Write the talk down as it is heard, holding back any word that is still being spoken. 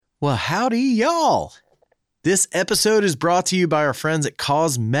Well, howdy, y'all. This episode is brought to you by our friends at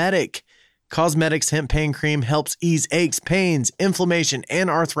Cosmetic. Cosmetic's hemp pain cream helps ease aches, pains, inflammation, and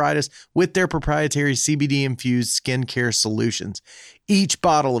arthritis with their proprietary CBD-infused skincare solutions. Each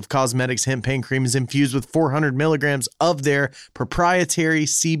bottle of Cosmetic's hemp pain cream is infused with 400 milligrams of their proprietary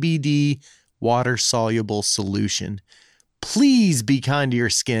CBD water-soluble solution. Please be kind to your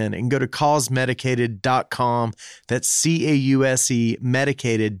skin and go to causmedicated.com. That's C-A-U-S-E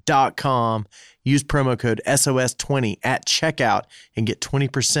medicated.com. Use promo code SOS20 at checkout and get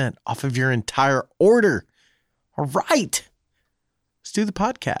 20% off of your entire order. All right, let's do the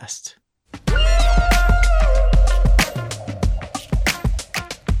podcast.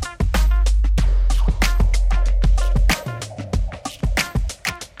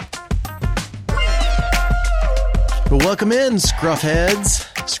 But welcome in, Scruff heads,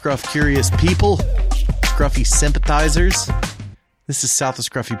 Scruff curious people, Scruffy sympathizers. This is South of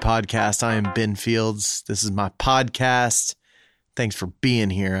Scruffy Podcast. I am Ben Fields. This is my podcast. Thanks for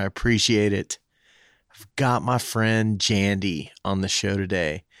being here. I appreciate it. I've got my friend Jandy on the show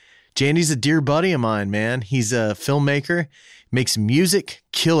today. Jandy's a dear buddy of mine, man. He's a filmmaker, makes music,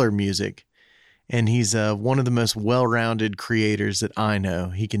 killer music, and he's one of the most well-rounded creators that I know.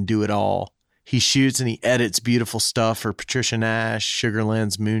 He can do it all. He shoots and he edits beautiful stuff for Patricia Nash,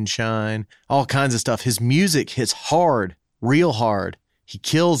 Sugarland's Moonshine, all kinds of stuff. His music hits hard, real hard. He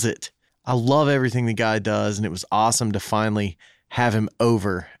kills it. I love everything the guy does, and it was awesome to finally have him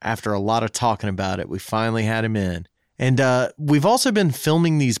over after a lot of talking about it. We finally had him in. And we've also been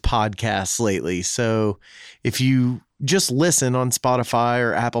filming these podcasts lately. So if you just listen on Spotify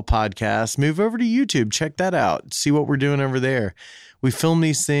or Apple Podcasts, move over to YouTube. Check that out. See what we're doing over there. We film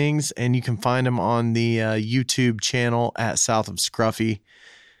these things, and you can find them on the YouTube channel at South of Scruffy.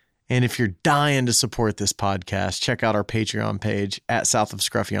 And if you're dying to support this podcast, check out our Patreon page at South of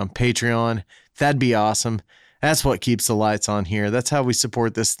Scruffy on Patreon. That'd be awesome. That's what keeps the lights on here. That's how we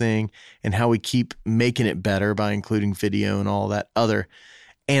support this thing and how we keep making it better by including video and all that other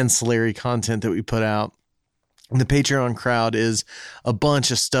ancillary content that we put out. And the Patreon crowd is a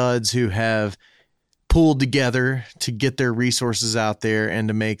bunch of studs who have pulled together to get their resources out there and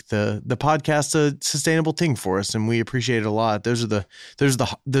to make the podcast a sustainable thing for us, and we appreciate it a lot. Those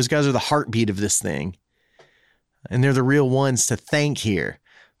guys are the heartbeat of this thing, and they're the real ones to thank here.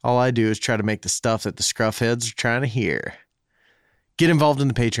 All I do is try to make the stuff that the scruff heads are trying to hear. Get involved in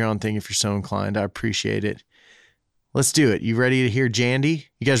the Patreon thing if you're so inclined. I appreciate it. Let's do it. You ready to hear Jandy?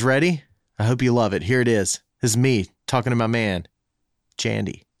 You guys ready? I hope you love it. Here it is. This is me talking to my man,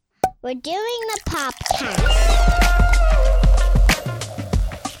 Jandy. We're doing the podcast.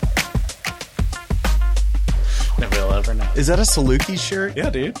 Nobody will ever know. Is that a Saluki shirt? Yeah,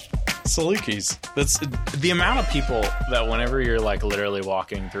 dude. Salukis. That's the amount of people that whenever you're like literally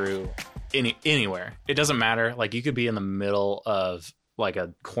walking through anywhere, it doesn't matter. Like you could be in the middle of like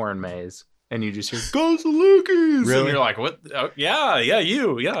a corn maze and you just hear "Go Salukis!" Really? And you're like, "What? Oh, yeah,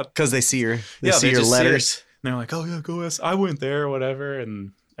 you, yeah." Because they see your They letters. and they're like, "Oh yeah, go us. I went there, or whatever."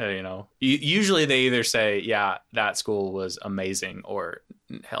 And usually they either say, "Yeah, that school was amazing," or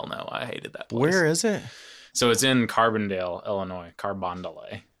 "Hell no, I hated that place." Where is it? So it's in Carbondale, Illinois.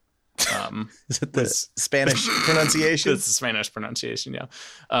 Carbondale. Is it the Spanish pronunciation? It's the Spanish pronunciation, yeah.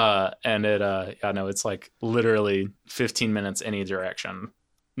 And it's like literally 15 minutes any direction.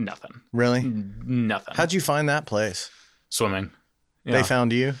 Nothing. Really? Nothing. How'd you find that place? Swimming. Yeah. They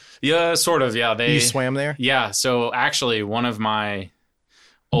found you? Yeah, sort of. Yeah, You swam there? Yeah. So actually, one of my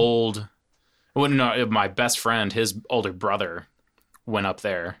my best friend, his older brother, went up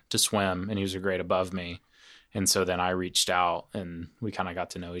there to swim, and he was a grade above me. And so then I reached out, and we kind of got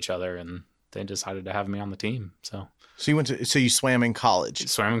to know each other, and they decided to have me on the team. So you swam in college?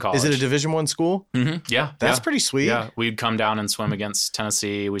 Swam in college. Is it a Division I school? Mm-hmm. Yeah. That's pretty sweet. Yeah. We'd come down and swim against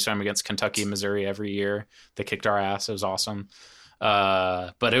Tennessee. We swam against Kentucky, Missouri every year. They kicked our ass. It was awesome.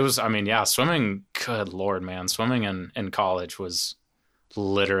 But it was, swimming, good Lord, man. Swimming in college was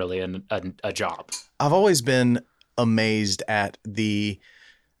literally a job. I've always been amazed at the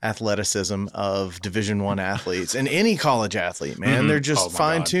athleticism of Division I athletes and any college athlete, man. Mm-hmm. They're just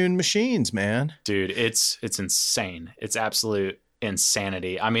fine-tuned machines, man. Dude, it's insane. It's absolute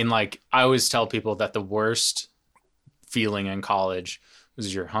insanity. I mean, like, I always tell people that the worst feeling in college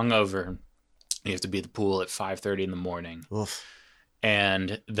was you're hungover. You have to be at the pool at 5:30 in the morning. Oof.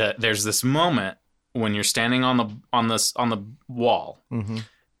 And there's this moment when you're standing on the wall, mm-hmm.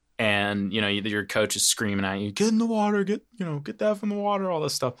 and your coach is screaming at you, "Get in the water, get that from the water," all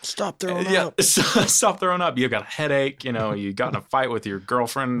this stuff. Stop throwing up. Yeah, stop throwing up. You've got a headache. You got in a fight with your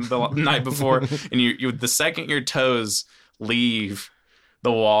girlfriend the night before, and you the second your toes leave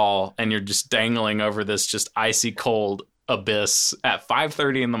the wall and you're just dangling over this just icy cold abyss at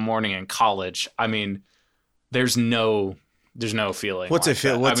 5:30 in the morning in college. I mean, there's no feeling. What's like it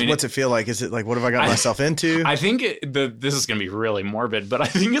feel? that. What's it feel like? Is it like, what have I got myself into? I think this is gonna be really morbid, but I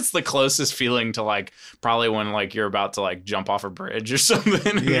think it's the closest feeling to like probably when like you're about to like jump off a bridge or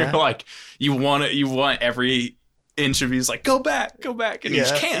something, and you're like you want every inch of you's like go back, and you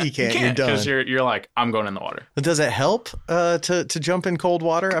just can't. You can't because you're like, I'm going in the water. But does it help to jump in cold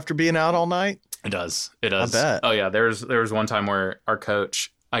water after being out all night? It does. I bet. Oh yeah, there was one time where our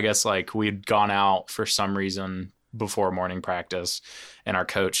coach, I guess like we'd gone out for some reason before morning practice, and our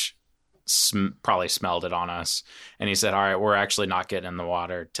coach probably smelled it on us, and he said, all right, we're actually not getting in the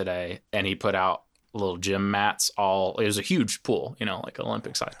water today. And he put out little gym mats it was a huge pool, like an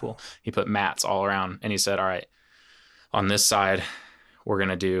Olympic size pool. He put mats all around, and he said, all right, on this side we're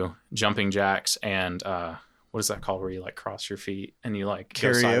gonna do jumping jacks and what is that called where you like cross your feet and you like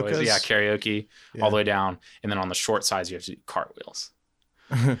go sideways? Yeah, karaoke all the way down, and then on the short sides you have to do cartwheels.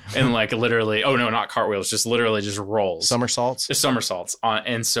 And like literally, oh no, not cartwheels, just literally just rolls, somersaults on.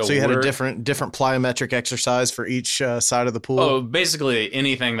 And so you had a different plyometric exercise for each side of the pool. Oh, basically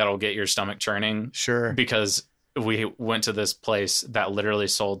anything that'll get your stomach churning. Sure. Because we went to this place that literally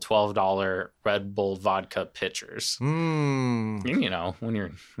sold $12 Red Bull vodka pitchers. And when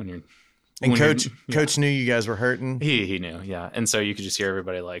you're coach knew you guys were hurting. He knew, yeah. And so you could just hear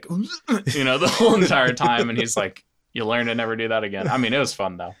everybody like the whole entire time, and he's like, you learn to never do that again. I mean, it was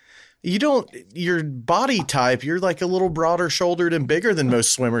fun though. Your body type, you're like a little broader shouldered and bigger than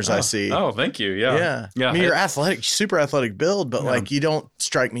most swimmers I see. Oh, thank you. Yeah. I mean, you're athletic, super athletic build, but like you don't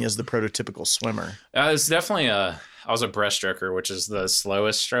strike me as the prototypical swimmer. It's definitely I was a breaststroker, which is the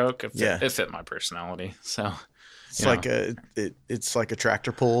slowest stroke. It fit my personality. So it's like it's like a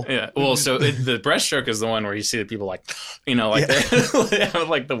tractor pull. Yeah. Well, so the breaststroke is the one where you see the people like, they have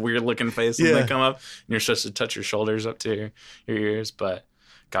like the weird looking face when they come up, and you're supposed to touch your shoulders up to your ears. But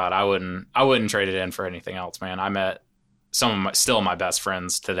God, I wouldn't trade it in for anything else, man. I met some of my best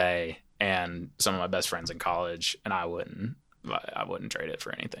friends today and some of my best friends in college, and I wouldn't trade it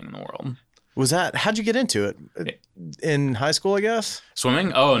for anything in the world. How'd you get into it? In high school, I guess?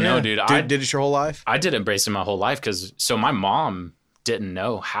 Swimming? Oh, yeah. No, dude. Did it your whole life? I did it basically my whole life because my mom didn't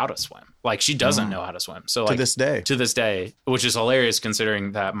know how to swim. Like, she doesn't know how to swim. So, like, to this day, which is hilarious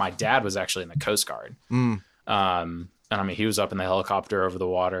considering that my dad was actually in the Coast Guard. And I mean, he was up in the helicopter over the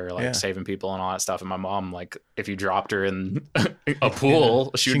water, like saving people and all that stuff. And my mom, like, if you dropped her in a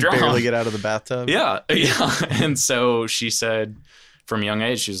pool, she would drown. Barely get out of the bathtub. Yeah. And so she said, from a young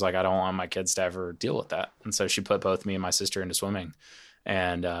age, she was like, I don't want my kids to ever deal with that. And so she put both me and my sister into swimming.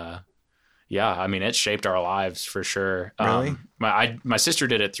 And I mean, it shaped our lives for sure. Really? My sister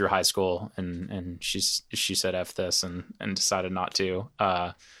did it through high school, and she said F this and decided not to.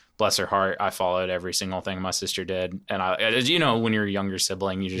 Bless her heart, I followed every single thing my sister did. And as you know, when you're a younger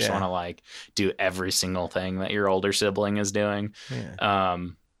sibling, you just want to like do every single thing that your older sibling is doing.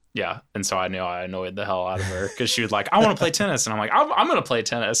 And so I knew I annoyed the hell out of her because she was like, I want to play tennis. And I'm like, I'm going to play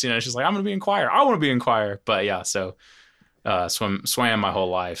tennis. She's like, I'm going to be in choir. I want to be in choir. But yeah, so swam my whole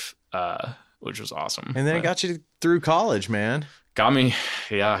life, which was awesome. And then it got you through college, man. Got me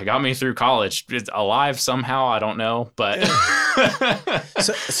through college. It's alive somehow, I don't know. But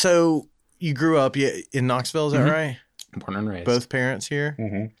so you grew up in Knoxville, is that right? Born and raised. Both parents here?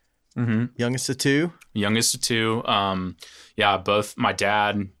 Youngest of two? Youngest of two. Both. My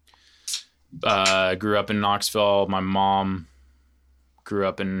dad grew up in Knoxville. My mom grew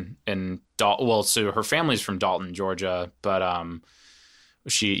up in Dalton. Well, so her family's from Dalton, Georgia, but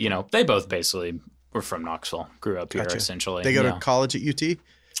they both basically were from Knoxville. Grew up here essentially. They go to college at UT?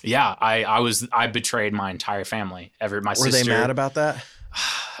 Yeah, I betrayed my entire family. My sister. Were they mad about that?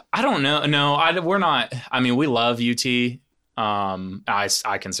 I don't know. No, we're not. I mean, we love UT.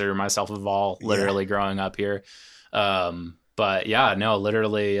 I consider myself a Vol literally growing up here. But yeah, no,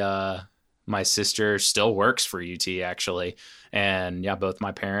 literally, my sister still works for UT actually. And yeah, both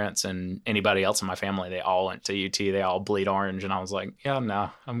my parents and anybody else in my family, they all went to UT. They all bleed orange. And I was like, yeah, no,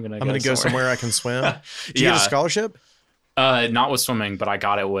 I'm going to go somewhere I can swim. Did you get a scholarship? Not with swimming, but I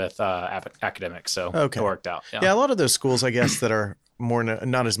got it with academics. So it worked out. Yeah. A lot of those schools, I guess, that are more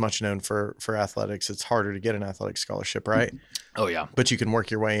not as much known for athletics, it's harder to get an athletic scholarship, right? Oh yeah. But you can work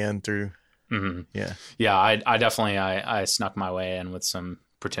your way in through. Yeah. I definitely I snuck my way in with some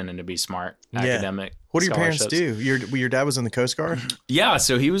pretending to be smart academic. What do your parents do? Your dad was in the Coast Guard? Yeah,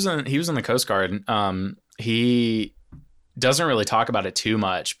 so he was in the Coast Guard. He doesn't really talk about it too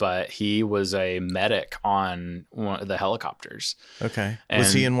much, but he was a medic on one of the helicopters. Okay.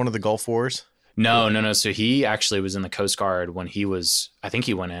 Was he in one of the Gulf Wars? No. So he actually was in the Coast Guard when I think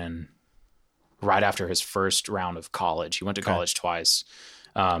he went in right after his first round of college. He went to college twice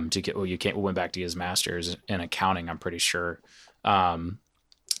went back to get his master's in accounting, I'm pretty sure. And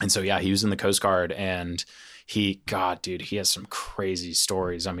so, yeah, he was in the Coast Guard, and he has some crazy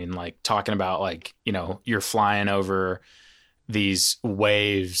stories. I mean, like talking about like, you know, you're flying over these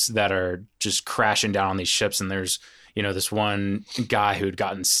waves that are just crashing down on these ships, and there's, you know, this one guy who'd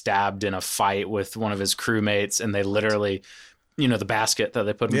gotten stabbed in a fight with one of his crewmates, and they literally, you know, the basket that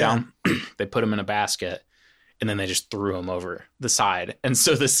they put him down, they put him in a basket, and then they just threw him over the side. And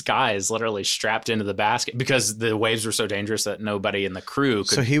so this guy is literally strapped into the basket because the waves were so dangerous that nobody in the crew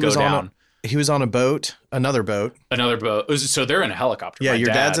could go down. He was on a boat, another boat. So they're in a helicopter. Yeah, your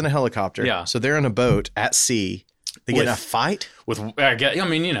dad's in a helicopter. Yeah. So they're in a boat at sea. They get in a fight? I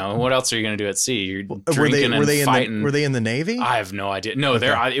mean, you know, what else are you going to do at sea? You're drinking and fighting. Were they in the Navy? I have no idea. No,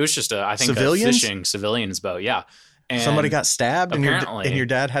 it was just I think Civilians? a fishing civilians boat. Yeah. And somebody got stabbed apparently, and your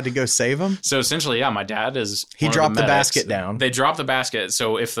dad had to go save him? So essentially, yeah, my dad is He dropped the basket down. They dropped the basket.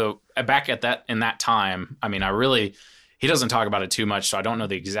 So if back in that time, I mean, he doesn't talk about it too much, so I don't know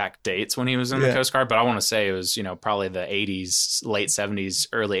the exact dates when he was in the Coast Guard, but I want to say it was, you know, probably the 80s, late 70s,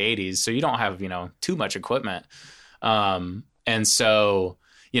 early 80s. So you don't have, you know, too much equipment. And so,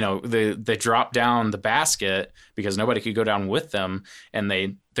 you know, they dropped down the basket because nobody could go down with them. And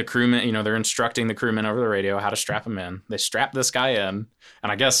the crewmen, you know, they're instructing the crewmen over the radio how to strap him in. They strapped this guy in.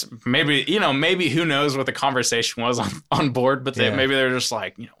 And I guess maybe who knows what the conversation was on board, but maybe they're just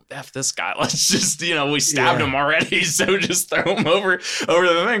like, you know, F this guy. Let's just, you know, we stabbed him already. So just throw him over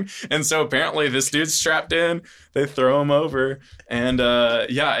the thing. And so apparently this dude's strapped in. They throw him over. And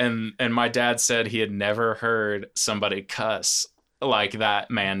and my dad said he had never heard somebody cuss like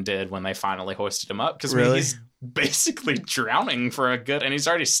that man did when they finally hoisted him up. Because he's basically drowning and he's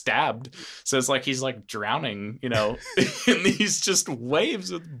already stabbed. So it's like he's like drowning, you know, in these just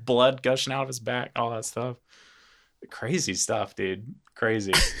waves with blood gushing out of his back, all that stuff. Crazy stuff, dude.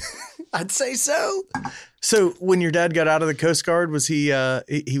 Crazy. I'd say so. So when your dad got out of the Coast Guard, was he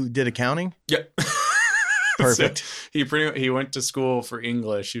did accounting? Yeah. Perfect. So he went to school for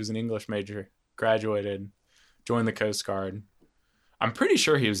English. He was an English major, graduated, joined the Coast Guard. I'm pretty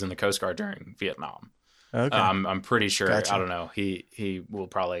sure he was in the Coast Guard during Vietnam. Okay. I'm pretty sure. Gotcha. I don't know. He will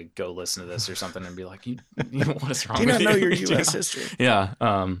probably go listen to this or something and be like, you what is wrong with you? Do you not know your U.S. history? Yeah.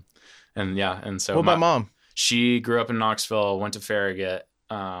 And so what about mom? She grew up in Knoxville, went to Farragut,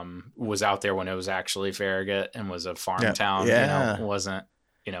 was out there when it was actually Farragut and was a farm town. Yeah. You know, wasn't,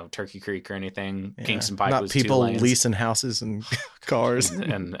 you know, Turkey Creek or anything. Yeah. Kingston Pike not was people 2 lanes. Leasing houses and cars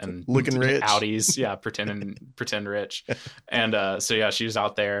and looking rich. Audis, yeah, pretend rich. And so yeah, she was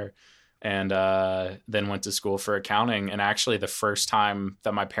out there and then went to school for accounting. And actually the first time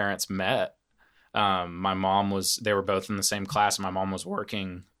that my parents met, they were both in the same class. My mom was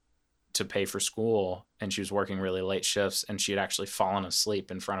working to pay for school and she was working really late shifts and she had actually fallen asleep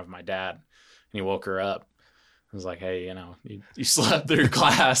in front of my dad and he woke her up. I was like, hey, you know, you slept through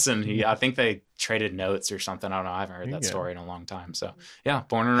class. And I think they traded notes or something. I don't know. I haven't heard that story in a long time. So yeah,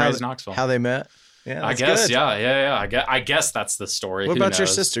 born and raised in Knoxville. How they met? Yeah, I guess. Good. Yeah. I guess that's the story. What about your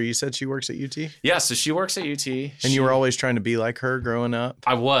sister? You said she works at UT? Yeah. So she works at UT. And you were always trying to be like her growing up?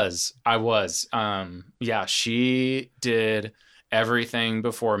 I was. Yeah. She did everything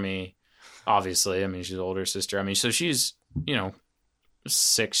before me. Obviously. I mean, she's an older sister. I mean, so she's, you know,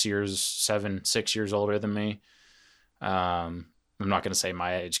 6 years older than me. I'm not going to say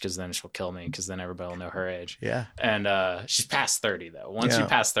my age because then she'll kill me because then everybody will know her age. Yeah. And she's past 30 though. Once you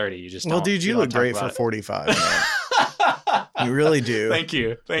pass 30, you just don't. Well, dude, you look great for 45. You really do. Thank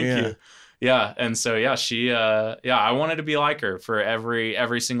you. Yeah. And so, yeah, she, I wanted to be like her for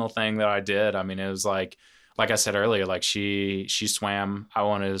every single thing that I did. I mean, it was like I said earlier, like she swam. I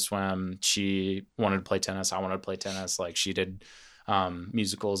wanted to swim. She wanted to play tennis. I wanted to play tennis. Like she did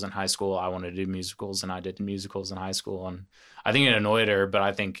musicals in high school. I wanted to do musicals and I did musicals in high school. And I think it annoyed her, but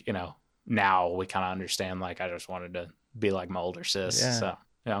I think, you know, now we kind of understand, like, I just wanted to be like my older sis. Yeah. So,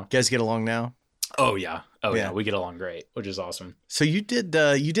 yeah. You guys get along now? Oh yeah. We get along great, which is awesome. So you did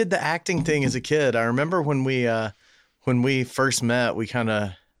the acting thing as a kid. I remember when we first met, we kind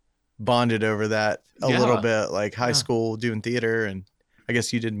of bonded over that a little bit, like high school doing theater, and I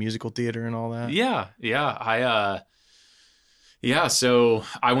guess you did musical theater and all that. Yeah. So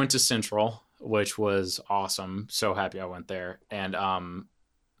I went to Central, which was awesome. So happy I went there. And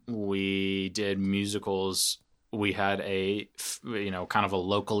we did musicals. We had a, you know, kind of a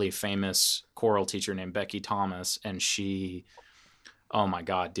locally famous choral teacher named Becky Thomas. And she, oh my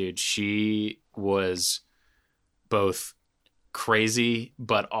God, dude, she was both crazy,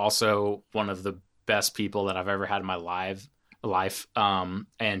 but also one of the best people that I've ever had in my life.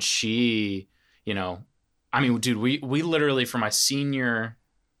 And she, you know, I mean, dude, we literally, for my senior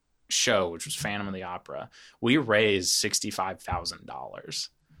show, which was Phantom of the Opera, we raised $65,000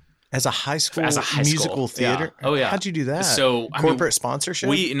 as a high school musical theater. Yeah. Oh yeah. How'd you do that? So corporate sponsorship?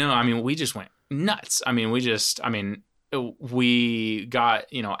 We just went nuts. We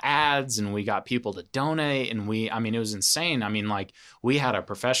got, you know, ads, and we got people to donate, and it was insane. I mean, like, we had a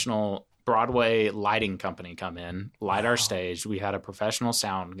professional Broadway lighting company come in, light our stage. We had a professional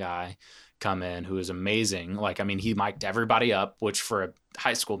sound guy come in who was amazing. Like, I mean, he mic'd everybody up, which for a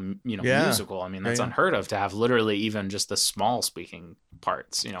high school, you know, musical, I mean, that's unheard of, to have literally even just the small speaking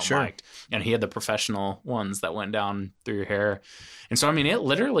parts, you know, mic'd. And he had the professional ones that went down through your hair. And so, I mean, it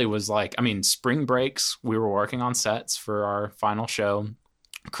literally was like, I mean, spring breaks, we were working on sets for our final show.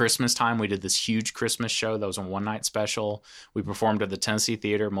 Christmas time, we did this huge Christmas show that was a one-night special. We performed at the Tennessee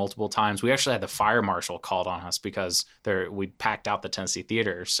Theater multiple times. We actually had the fire marshal called on us because we packed out the Tennessee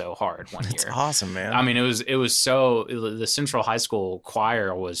Theater so hard one year. That's awesome, man. I mean, it was so, the Central High School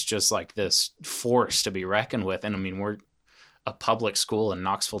choir was just like this force to be reckoned with. And I mean, we're a public school in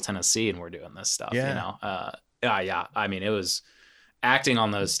Knoxville, Tennessee, and we're doing this stuff, you know? I mean, it was, acting on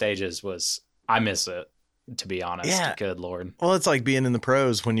those stages I miss it. To be honest, good Lord. Well, it's like being in the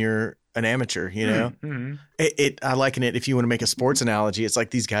pros when you're an amateur, you know. Mm-hmm. I liken it, if you want to make a sports analogy, it's like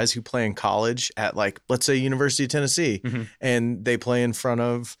these guys who play in college at, like, let's say University of Tennessee, and they play in front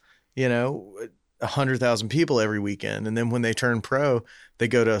of, you know, 100,000 people every weekend, and then when they turn pro, they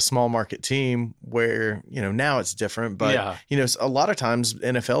go to a small market team where, you know, now it's different, but you know, a lot of times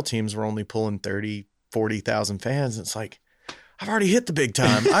NFL teams were only pulling 30, 40,000 fans. And it's like, I've already hit the big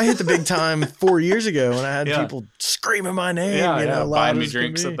time. I hit the big time 4 years ago when I had people screaming my name. You know, buying me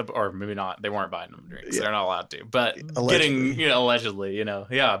drinks or maybe not. They weren't buying them drinks. They're not allowed to. But allegedly. Getting, allegedly,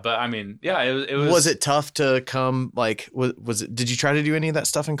 But I mean, it was. Was it tough to come? Like, was it? Did you try to do any of that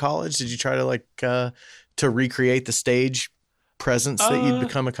stuff in college? Did you try to to recreate the stage presence that you'd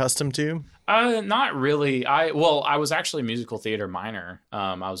become accustomed to? Not really. I was actually a musical theater minor.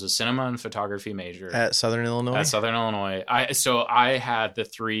 I was a cinema and photography major at Southern Illinois. I had the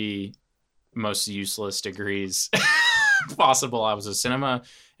three most useless degrees possible. I was a cinema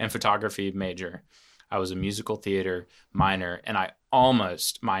and photography major. I was a musical theater minor, and I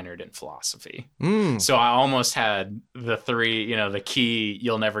almost minored in philosophy. So I almost had the three, the key,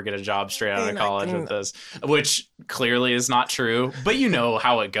 you'll never get a job straight out of college with this, which clearly is not true. But you know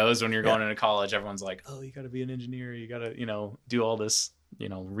how it goes when you're going into college. Everyone's like, oh, you got to be an engineer. You got to, do all this,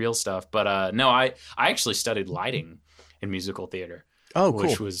 real stuff. But no, I actually studied lighting in musical theater. Oh,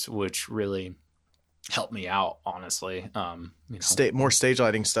 cool. Which really helped me out, honestly. More stage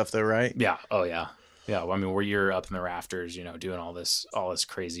lighting stuff though, right? Yeah. Oh, yeah. Yeah, I mean, where you're up in the rafters, doing all this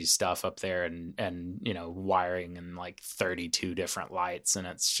crazy stuff up there, and wiring and like 32 different lights, and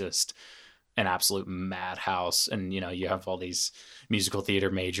it's just an absolute madhouse. And you have all these musical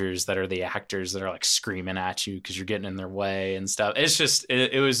theater majors that are the actors that are like screaming at you because you're getting in their way and stuff. It's just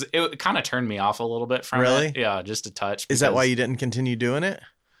it kind of turned me off a little bit from it. Yeah, just a touch. Is that why you didn't continue doing it?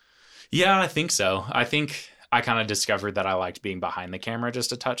 Yeah, I think so. I think I kind of discovered that I liked being behind the camera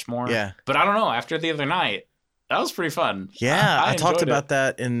just a touch more. Yeah. But I don't know. After the other night, that was pretty fun. Yeah. I talked about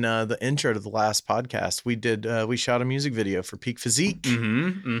that in the intro to the last podcast. We shot a music video for Peak Physique.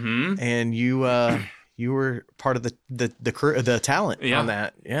 And you were part of the talent on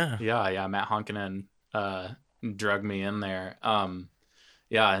that. Yeah. Yeah. Matt Honkinen drugged me in there. And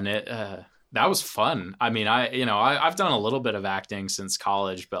it that was fun. I mean, I've done a little bit of acting since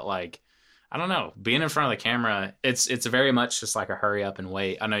college, but like, I don't know, being in front of the camera, it's very much just like a hurry up and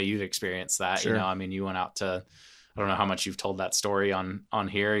wait. I know you've experienced that. Sure. I mean, you went out to, I don't know how much you've told that story on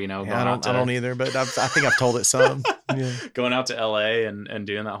here, I don't either, but I think I've told it some. Yeah. Going out to LA and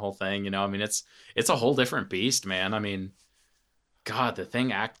doing that whole thing, I mean, it's a whole different beast, man. I mean, God, the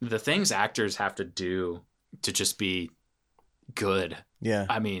things actors have to do to just be good. Yeah.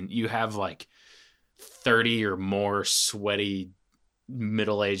 I mean, you have like 30 or more sweaty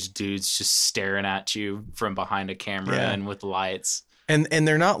middle-aged dudes just staring at you from behind a camera and with lights. And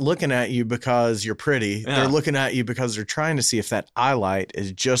they're not looking at you because you're pretty. Yeah. They're looking at you because they're trying to see if that eye light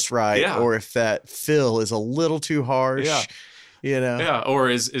is just right or if that fill is a little too harsh. Yeah. Yeah. Or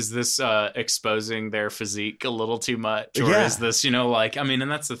is this exposing their physique a little too much? Or is this,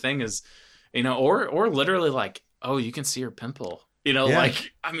 and that's the thing is, or literally like, oh, you can see your pimple.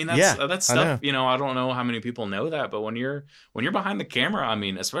 Like, I mean, that's stuff, I don't know how many people know that, but when you're behind the camera, I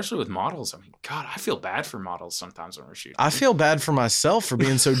mean, especially with models, I mean, God, I feel bad for models sometimes when we're shooting. I feel bad for myself for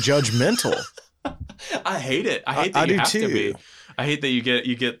being so judgmental. I hate it. I hate that I you do have too. to be. I hate that you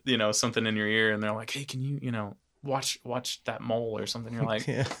get something in your ear and they're like, hey, can you watch that mole or something? You're like,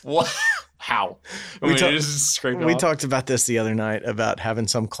 Yeah. what? How? We just scrape it We off. talked about this the other night about having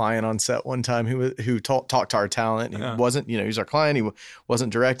some client on set one time who talked to our talent. He wasn't, he was our client. He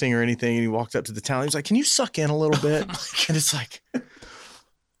wasn't directing or anything. And he walked up to the talent. He was like, "Can you suck in a little bit?" And it's like,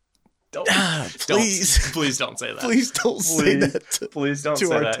 please don't say that. Please don't say that Please don't to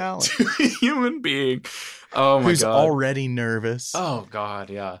say our that talent. to a human being. Oh my who's God. already nervous. Oh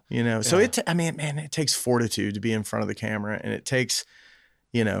God, yeah. So Yeah. it takes fortitude to be in front of the camera, and it takes,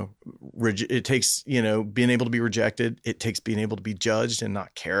 it takes, being able to be rejected. It takes being able to be judged and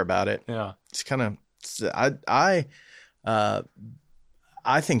not care about it. Yeah. It's kind of,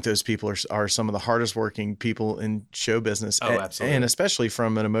 I think those people are some of the hardest working people in show business. Oh, absolutely. And especially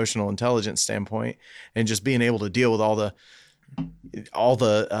from an emotional intelligence standpoint, and just being able to deal with all the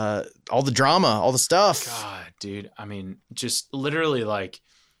drama, all the stuff. God, dude. I mean, just literally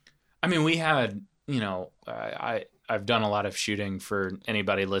we had, I've done a lot of shooting for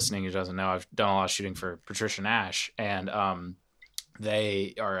anybody listening who doesn't know. I've done a lot of shooting for Patricia Nash, and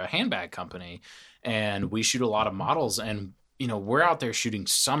they are a handbag company, and we shoot a lot of models, and we're out there shooting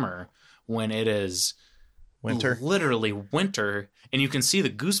summer when it is Winter, literally winter, and you can see the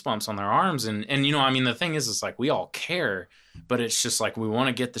goosebumps on their arms, and the thing is, it's like we all care, but it's just like we want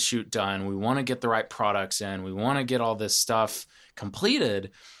to get the shoot done, we want to get the right products in, we want to get all this stuff completed,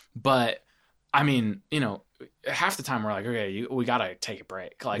 but I mean, half the time we're like, okay, we gotta take a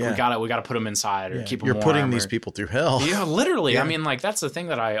break, we gotta put them inside or keep them You're warm. putting these people through hell. Yeah, literally. Yeah. I mean, that's the thing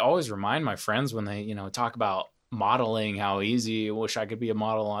that I always remind my friends when they, talk about modeling, how easy, I wish I could be a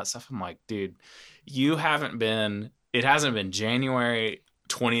model and all that stuff. I'm like, dude, it hasn't been January,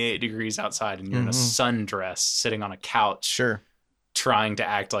 28 degrees outside, and you're in a sundress sitting on a couch, Sure, trying to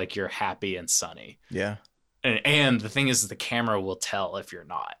act like you're happy and sunny. yeah. And the thing is, the camera will tell if you're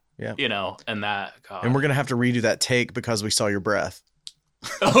not. Yeah. And that. God. And we're gonna have to redo that take because we saw your breath.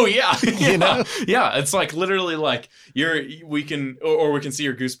 Oh yeah, know? Yeah. It's like literally like we can see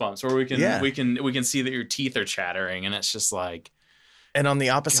your goosebumps, or we can see that your teeth are chattering, and it's just like. And on the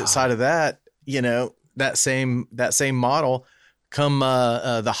opposite God. side of that, that same model, come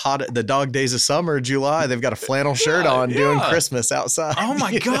the dog days of summer, July, they've got a flannel shirt on doing Christmas outside. Oh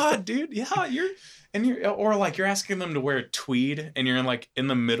my God, dude. Yeah. You're asking them to wear tweed, and you're in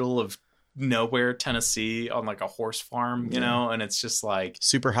the middle of nowhere, Tennessee, on a horse farm, and it's just like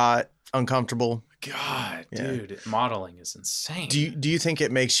Super hot, uncomfortable. God, dude, modeling is insane. Do you think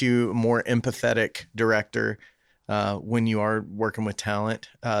it makes you a more empathetic director when you are working with talent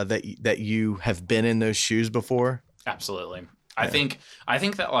that you have been in those shoes before? Absolutely. I think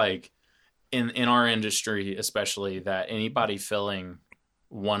that in our industry, especially, that anybody filling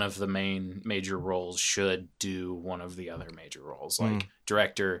one of the major roles should do one of the other major roles.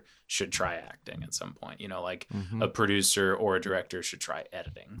 Director should try acting at some point, a producer or a director should try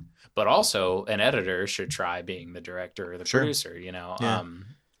editing, but also an editor should try being the director or the producer,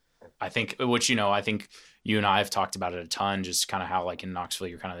 I think you and I have talked about it a ton, just kind of how in Knoxville,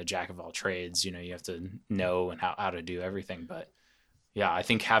 you're kind of the jack of all trades, you have to know and how to do everything. But yeah, I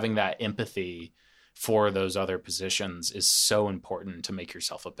think having that empathy for those other positions is so important to make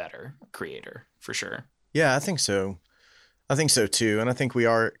yourself a better creator, for sure. Yeah, I think so. I think so too. And I think we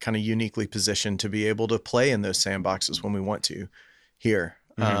are kind of uniquely positioned to be able to play in those sandboxes when we want to here.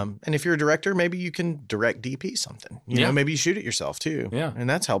 And if you're a director, maybe you can direct DP something, maybe you shoot it yourself too. Yeah. And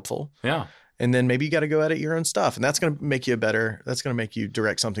that's helpful. Yeah. And then maybe you got to go edit your own stuff, and that's going to make you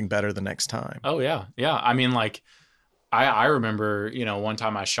direct something better the next time. Oh yeah. Yeah. I mean, I remember, one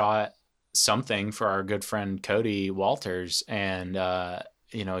time I shot something for our good friend Cody Walters, and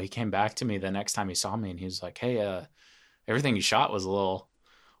he came back to me the next time he saw me, and he was like, hey, everything you shot was a little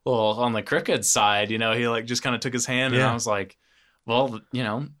on the crooked side, he just kind of took his hand, and I was like, well, I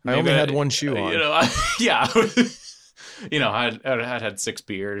only had one shoe on, I had 6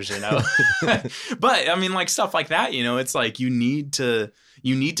 beers, but I mean, stuff like that, it's like you need to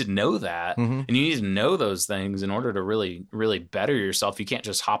know that, and you need to know those things in order to really, really better yourself. You can't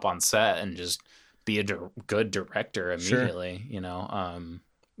just hop on set and just be a good director immediately,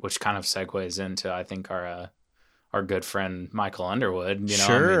 which kind of segues into, I think, our good friend Michael Underwood.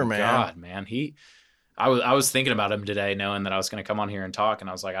 Man. God, man, I was thinking about him today, knowing that I was going to come on here and talk, and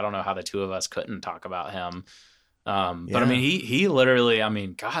I was like, I don't know how the two of us couldn't talk about him. But I mean, he literally,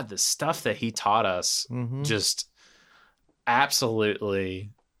 God, the stuff that he taught us, just absolutely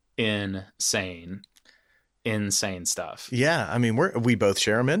insane. insane stuff. Yeah. I mean, we both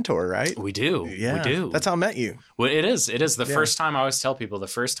share a mentor, right? We do. Yeah. We do. That's how I met you. Well, it is. The first time. I always tell people the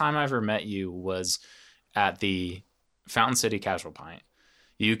first time I ever met you was at the Fountain City Casual Pint.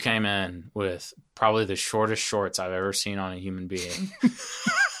 You came in with probably the shortest shorts I've ever seen on a human being.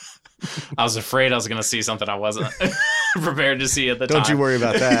 I was afraid I was going to see something I wasn't prepared to see at the time. Don't you worry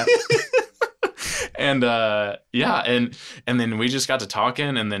about that. And and then we just got to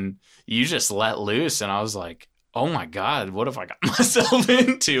talking, and then you just let loose, and I was like, oh my God, what have I got myself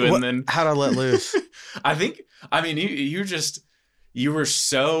into? And then how'd I let loose? You were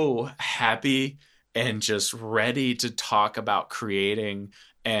so happy and just ready to talk about creating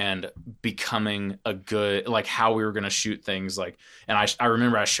and becoming a good, like how we were going to shoot things. Like, and I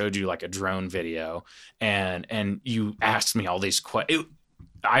remember I showed you like a drone video, and you asked me all these questions.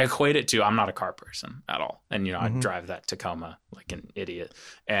 I equate it to, I'm not a car person at all. And, I drive that Tacoma like an idiot.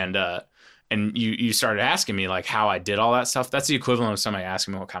 And you started asking me like how I did all that stuff. That's the equivalent of somebody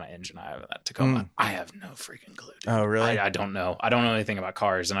asking me what kind of engine I have in that Tacoma. I have no freaking clue. Dude. Oh, really? I don't know. I don't know anything about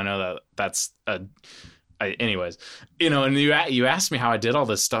cars. And I know that's anyways, and you asked me how I did all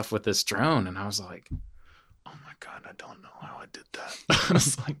this stuff with this drone. And I was like, oh my God, I don't know how I did that. I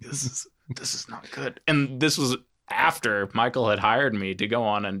was like, this is not good. And this was after Michael had hired me to go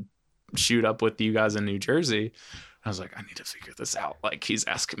on and shoot up with you guys in New Jersey. I was like, I need to figure this out. Like, he's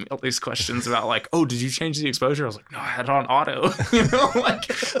asking me all these questions about like, oh, did you change the exposure? I was like, no, I had it on auto.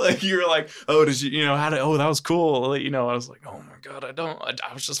 like you were like, oh, did you, that was cool. I was like, oh my God,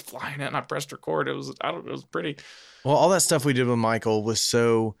 I was just flying it and I pressed record. It was pretty. Well, all that stuff we did with Michael was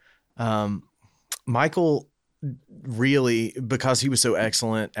so, Michael really, because he was so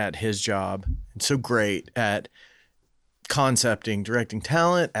excellent at his job and so great at concepting, directing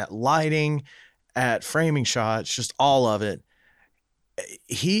talent, at lighting, at framing shots, just all of it.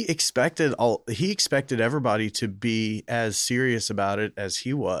 He expected everybody to be as serious about it as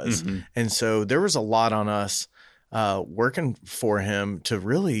he was. Mm-hmm. And so there was a lot on us working for him to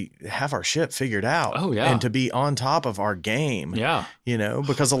really have our shit figured out. Oh, yeah. And to be on top of our game. Yeah.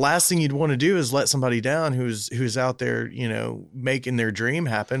 Because the last thing you'd want to do is let somebody down who's out there, making their dream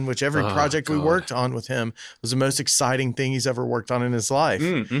happen, which every project we worked on with him was the most exciting thing he's ever worked on in his life.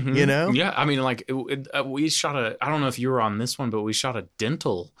 Mm-hmm. Yeah. I mean, like we shot I don't know if you were on this one, but we shot a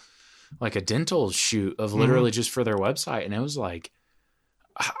dental shoot of literally just for their website. And it was like,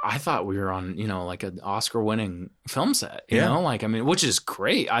 I thought we were on, like an Oscar-winning film set, you know, which is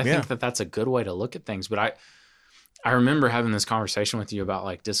great. I think that's a good way to look at things. But I remember having this conversation with you about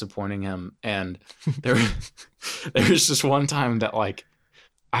like disappointing him, and there was just one time that like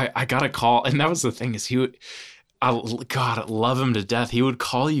I got a call, and that was the thing is I love him to death. He would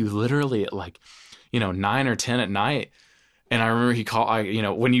call you literally at like 9 or 10 at night. And I remember he called,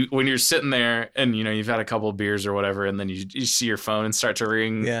 when you're sitting there and, you've had a couple of beers or whatever, and then you see your phone and start to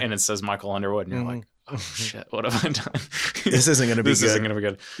ring and it says Michael Underwood, and you're like, oh shit, what have I done? This isn't going to be good. This isn't going to be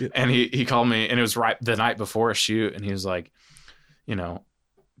good. Yeah. And he called me, and it was right the night before a shoot, and he was like, and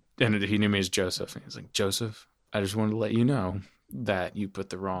he knew me as Joseph. And he was like, Joseph, I just wanted to let you know that you put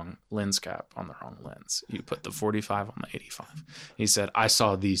the wrong lens cap on the wrong lens. You put the 45 on the 85. He said, I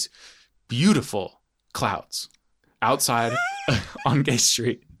saw these beautiful clouds outside on Gay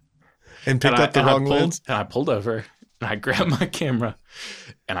Street, and picked up the wrong lens. And I pulled over, and I grabbed my camera,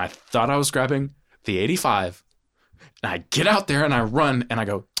 and I thought I was grabbing the 85. And I get out there and I run, and I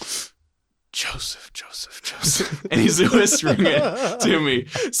go, Joseph. And he's whispering it to me,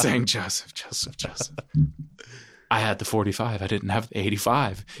 saying, Joseph. I had the 45. I didn't have the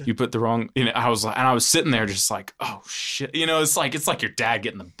 85. You put the wrong, I was sitting there just like, oh shit. It's like your dad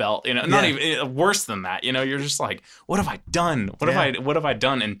getting the belt, not even worse than that. You're just like, what have I done? What have I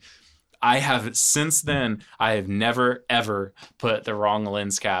done? And since then, I have never, ever put the wrong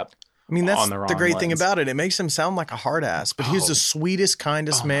lens cap. I mean, that's the great thing about it. It makes him sound like a hard ass, but he's the sweetest,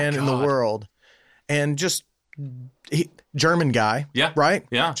 kindest man in the world. And just German guy. Yeah. Right?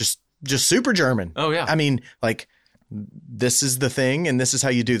 Yeah. Just super German. Oh yeah. I mean, like, this is the thing, and this is how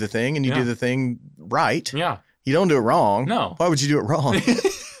you do the thing, and you do the thing right. Yeah. You don't do it wrong. No. Why would you do it wrong?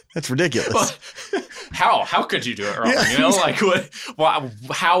 That's ridiculous. Well, how could you do it wrong? Yeah. Like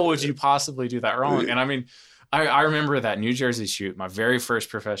how would you possibly do that wrong? And I mean, I remember that New Jersey shoot, my very first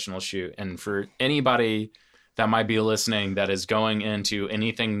professional shoot. And for anybody that might be listening that is going into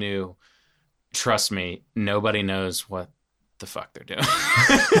anything new, trust me, nobody knows what the fuck they're doing.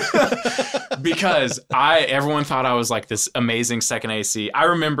 Because everyone thought I was like this amazing second AC. I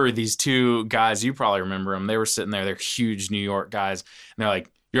remember these two guys, you probably remember them. They were sitting there, they're huge New York guys. And they're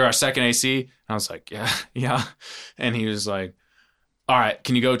like, you're our second AC? And I was like, yeah. And he was like, all right,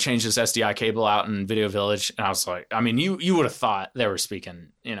 can you go change this SDI cable out in Video Village? And I was like, I mean, you would have thought they were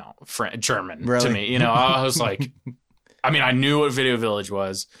speaking, German Really? to me. I was like, I mean, I knew what Video Village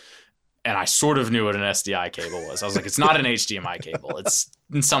was, and I sort of knew what an SDI cable was. I was like, it's not an HDMI cable. It's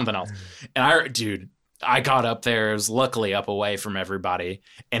something else. And I got up there. It was luckily up away from everybody.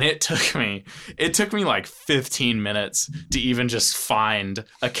 And it took me like 15 minutes to even just find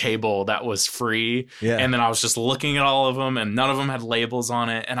a cable that was free. Yeah. And then I was just looking at all of them, and none of them had labels on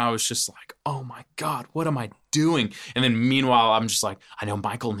it. And I was just like, oh my God, what am I doing? And then meanwhile, I'm just like, I know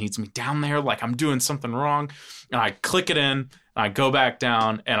Michael needs me down there. Like, I'm doing something wrong. And I click it in, and I go back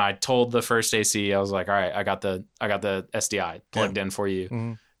down, and I told the first AC, I was like, all right, I got the SDI plugged in for you.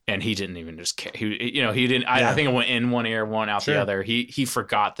 Mm-hmm. And he didn't even just care. He didn't. I think it went in one ear, one out the other. He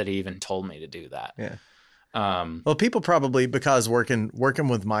forgot that he even told me to do that. Yeah. Well, people probably, because working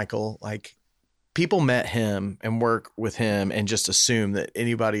with Michael, like, people met him and work with him and just assume that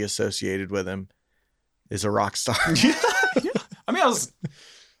anybody associated with him is a rock star. Yeah. I mean, I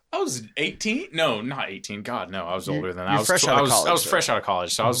was 18. No, not 18. God, no, I was older than that. I was fresh out of college. I was fresh out of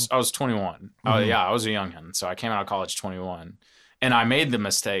college, so I was 21. Mm-hmm. I was a youngin', so I came out of college 21. And I made the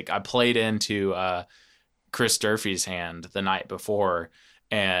mistake. I played into Chris Durfee's hand the night before,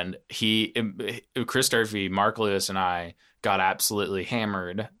 and Chris Durfee, Mark Lewis, and I got absolutely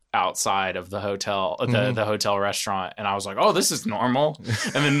hammered outside of the hotel, the hotel restaurant. And I was like, oh, this is normal.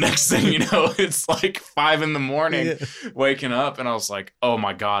 And then next thing you know, it's like 5 a.m, waking up. And I was like, oh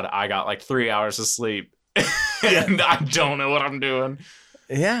my God, I got like 3 hours of sleep and I don't know what I'm doing.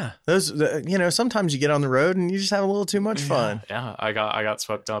 Yeah, those, sometimes you get on the road and you just have a little too much fun. Yeah, I got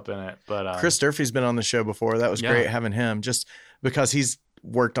swept up in it. But Chris Durfee's been on the show before. That was great having him, just because he's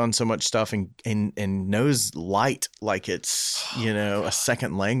worked on so much stuff and knows light like it's a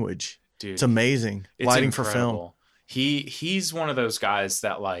second language. Dude, it's amazing. It's lighting incredible. For film. He's one of those guys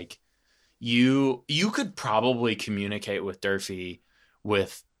that, like, you could probably communicate with Durfee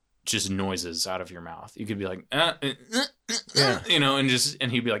with just noises out of your mouth. You could be like, and he'd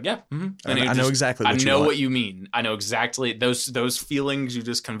be like, yeah. Mm-hmm. And I know exactly what you know want. what you mean. I know exactly those feelings you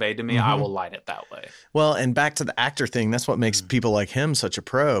just conveyed to me. Mm-hmm. I will light it that way. Well, and back to the actor thing, that's what makes people like him such a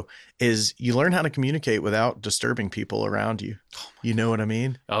pro, is you learn how to communicate without disturbing people around you. You know what I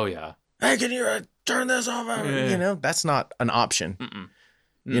mean? Oh, yeah. Hey, can you turn this off? Yeah. That's not an option.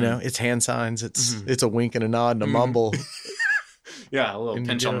 Mm-mm. It's hand signs. It's a wink and a nod and a mumble. Yeah, a little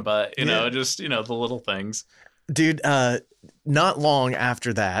pinch on the butt, just, the little things. Dude, not long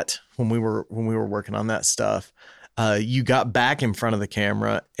after that, when we were working on that stuff, you got back in front of the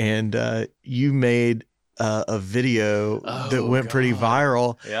camera and you made a video that went pretty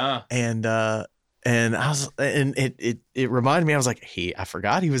viral. Yeah. And I was, and it reminded me, I was like, I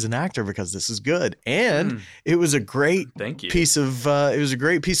forgot he was an actor, because this is good. And it was a great piece of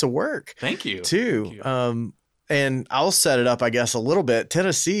work. Thank you. Too. Thank you. And I'll set it up, I guess, a little bit.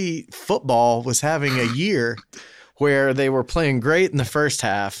 Tennessee football was having a year where they were playing great in the first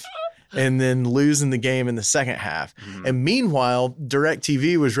half and then losing the game in the second half. Mm-hmm. And meanwhile,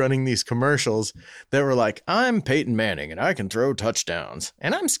 DirecTV was running these commercials that were like, I'm Peyton Manning and I can throw touchdowns.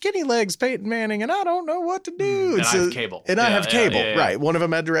 And I'm Skinny Legs Peyton Manning and I don't know what to do. And I have cable. I have cable. Yeah. Right. One of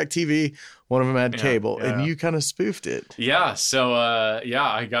them had DirecTV, one of them had cable. Yeah. And you kind of spoofed it. Yeah. So,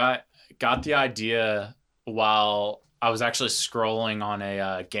 I got the idea while I was actually scrolling on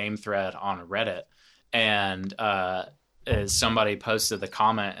a game thread on Reddit, and somebody posted the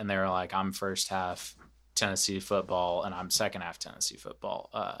comment, and they were like, I'm first half Tennessee football and I'm second half Tennessee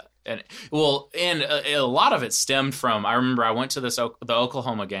football. And a lot of it stemmed from, I remember I went to the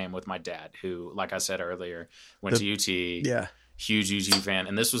Oklahoma game with my dad, who, like I said earlier, went to UT. Yeah. Huge UT fan.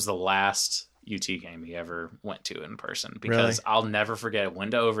 And this was the last UT game he ever went to in person, because I'll never forget it. Went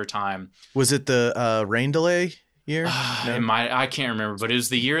to overtime. Was it the rain delay year? No? I can't remember, but it was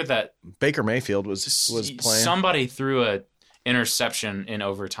the year that Baker Mayfield was playing. Somebody threw a interception in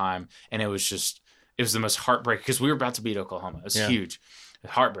overtime, and it was the most heartbreaking, because we were about to beat Oklahoma. It was huge,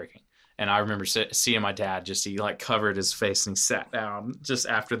 heartbreaking. And I remember seeing my dad, he like covered his face and he sat down just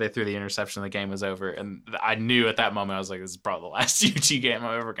after they threw the interception. The game was over. And I knew at that moment, I was like, this is probably the last UT game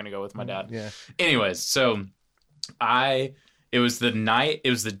I'm ever going to go with my dad. Yeah. Anyways, so it was the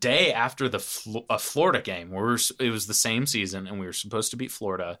day after a Florida game. It was the same season, and we were supposed to beat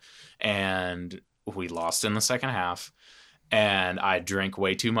Florida, and we lost in the second half. And I drank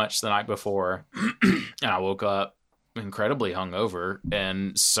way too much the night before, and I woke up incredibly hungover,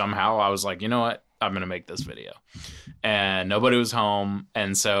 and somehow I was like, you know what, I'm gonna make this video. And nobody was home,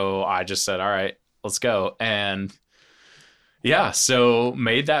 and so I just said, all right, let's go. And Yeah, so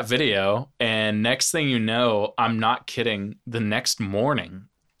made that video, and next thing you know, I'm not kidding, the next morning,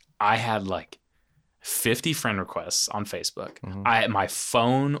 I had like 50 friend requests on Facebook. My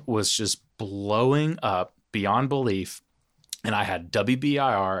phone was just blowing up beyond belief, and I had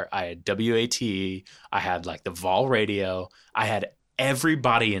WBIR, I had WATE, I had like the Vol Radio, I had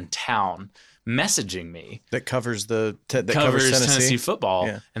everybody in town messaging me that covers covers Tennessee football,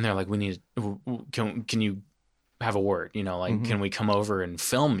 Yeah. and they're like, "We need, can you have a word, like, can we come over and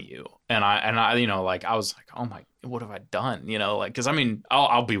film you?" And I, like, I was like, oh my, what have I done? Like, cause I mean,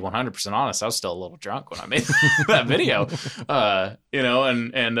 I'll be 100% honest. I was still a little drunk when I made that video,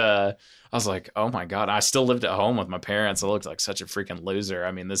 and I was like, oh my God, I still lived at home with my parents. I looked like such a freaking loser.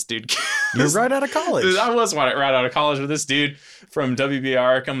 I mean, this dude, You're right out of college. I was right out of college, but this dude from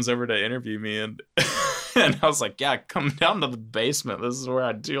WBR comes over to interview me, and and I was like, yeah, come down to the basement. This is where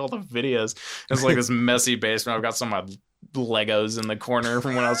I do all the videos. It's like this messy basement. I've got some of my Legos in the corner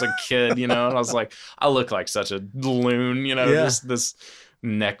from when I was a kid, and I was like, I look like such a loon, just this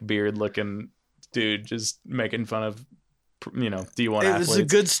neck beard looking dude just making fun of, D1 athletes. It was a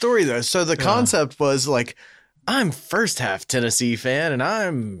good story though. So the concept was like, I'm first half Tennessee fan and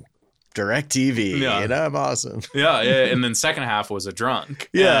I'm DirecTV and I'm awesome. Yeah. And then second half was a drunk.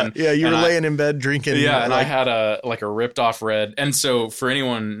 You were laying in bed drinking. Yeah. And I had a ripped off red. And so for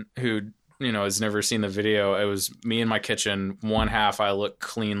anyone who, has never seen the video, it was me in my kitchen. One half I looked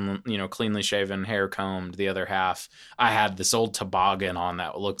clean, cleanly shaven, hair combed. The other half I had this old toboggan on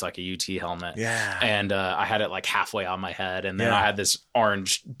that looked like a UT helmet. Yeah. And I had it like halfway on my head. And then I had this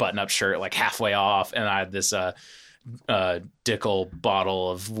orange button up shirt like halfway off. And I had this Dickel bottle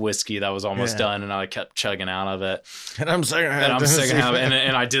of whiskey that was almost done, and I kept chugging out of it. And I'm second half.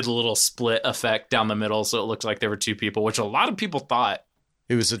 And I did a little split effect down the middle, so it looked like there were two people, which a lot of people thought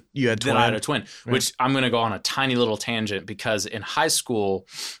it was you had twin. That I had a twin. Right. Which I'm going to go on a tiny little tangent, because in high school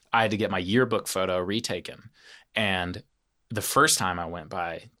I had to get my yearbook photo retaken, and the first time I went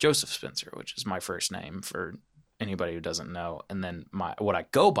by Joseph Spencer, which is my first name for anybody who doesn't know, and then what I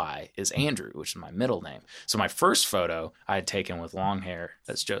go by is Andrew, which is my middle name. So my first photo I had taken with long hair,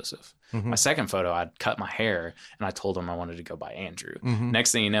 that's Joseph. My second photo I'd cut my hair, and I told him I wanted to go by Andrew.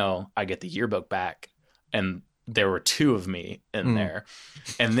 Next thing you know, I get the yearbook back, and there were two of me in there.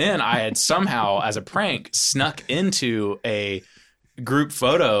 And then I had somehow, as a prank, snuck into a group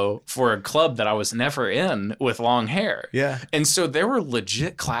photo for a club that I was never in with long hair. Yeah. And so there were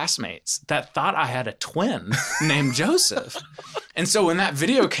legit classmates that thought I had a twin named Joseph. And so when that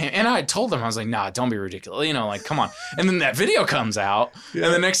video came, and I told them, I was like, nah, don't be ridiculous. Like, come on. And then that video comes out. And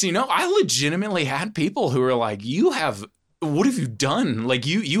the next thing you know, I legitimately had people who were like, what have you done? Like,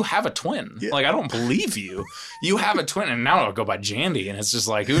 you have a twin. Yeah. Like, I don't believe you. You have a twin. And now I'll go by Jandy. And it's just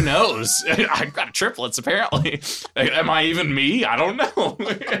like, who knows? I've got triplets, apparently. Am I even me? I don't know.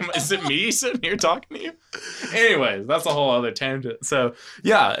 Is it me sitting here talking to you? Anyways, that's a whole other tangent. So,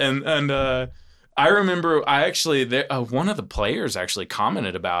 yeah. And I remember one of the players actually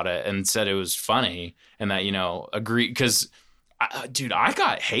commented about it and said it was funny, and that, agreed. Because, dude, I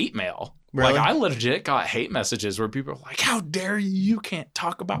got hate mail. Really? Like, I legit got hate messages where people are like, how dare you? You can't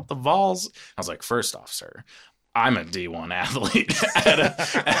talk about the Vols. I was like, first off, sir, I'm a D1 athlete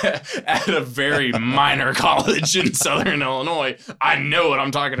at a very minor college in Southern Illinois. I know what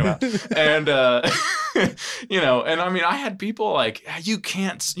I'm talking about. And, and I mean, I had people like, you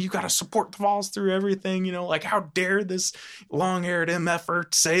got to support the Vols through everything, like, how dare this long-haired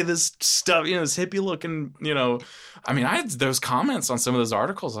MFer say this stuff, this hippie looking, I mean, I had those comments on some of those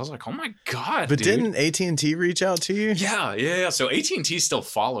articles. I was like, oh my God, But dude. Didn't AT&T reach out to you? Yeah. So AT&T still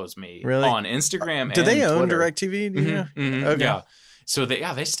follows me really? On Instagram and Do they own Twitter. DirecTV? Do you know? Okay. Yeah. So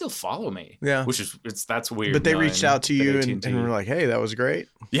they still follow me. Yeah. Which that's weird. But they reached out to you and were like, hey, that was great.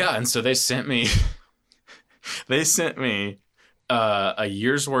 Yeah. And so they sent me a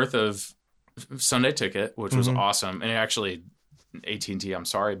year's worth of Sunday Ticket, which was awesome. And it actually, AT&T, I'm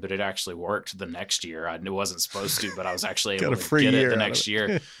sorry, but it actually worked the next year. It wasn't supposed to, but I was actually able to get it the next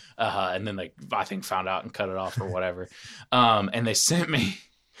year. And then I think found out and cut it off or whatever. And they sent me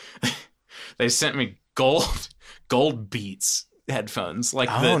gold Beats headphones, like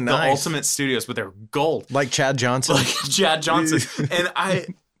the Ultimate Studios, but they're gold. Like Chad Johnson? Like Chad Johnson. And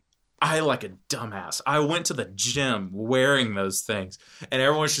I like a dumbass, I went to the gym wearing those things, and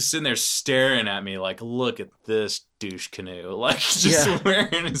everyone's just sitting there staring at me like, look at this douche canoe, like, just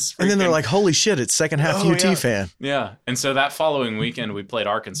wearing his and then they're like, holy shit, it's second half UT fan. Yeah. And so that following weekend we played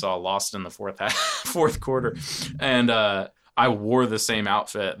Arkansas, lost in the fourth quarter, and I wore the same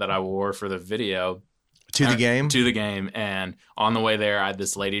outfit that I wore for the video to the game, and on the way there I had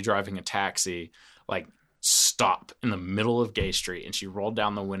this lady driving a taxi like stop in the middle of Gay Street, and she rolled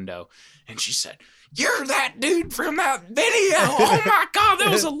down the window, and she said, "You're that dude from that video. Oh my God, that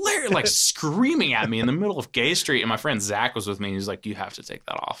was hilarious." Like screaming at me in the middle of Gay Street. And my friend Zach was with me. He's like, "You have to take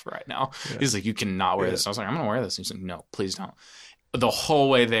that off right now." Yeah. He's like, "You cannot wear this." I was like, "I'm going to wear this." He's like, "No, please don't." The whole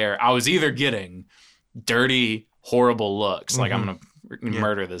way there, I was either getting dirty, horrible looks, like I'm going to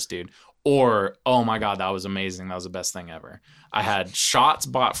murder this dude, or, oh my God, that was amazing. That was the best thing ever. I had shots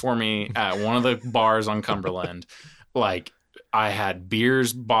bought for me at one of the bars on Cumberland. Like, I had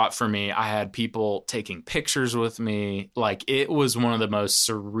beers bought for me. I had people taking pictures with me. Like, it was one of the most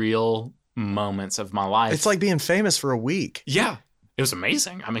surreal moments of my life. It's like being famous for a week. Yeah. It was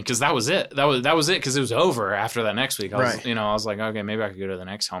amazing. I mean, because that was it. That was it, because it was over after that next week. I was like, okay, maybe I could go to the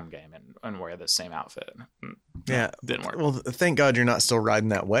next home game and wear the same outfit. Yeah. Didn't work. Well, thank God you're not still riding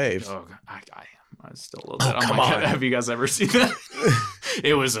that wave. Oh, I am. I still a little bit. Come on. Have you guys ever seen that?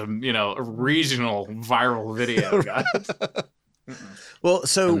 It was a regional viral video, guys. Well,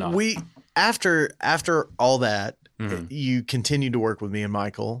 so we after all that, you continued to work with me and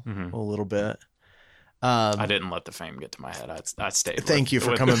Michael a little bit. I didn't let the fame get to my head. I stayed. Thank you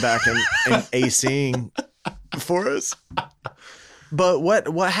for coming back and ACing for us. But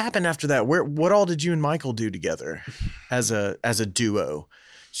what happened after that? What all did you and Michael do together as a duo?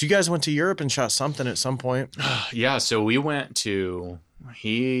 So you guys went to Europe and shot something at some point. Yeah. So we went to.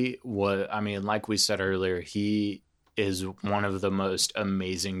 Like we said earlier, he is one of the most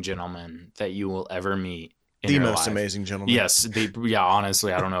amazing gentlemen that you will ever meet. The most amazing gentleman. Yes.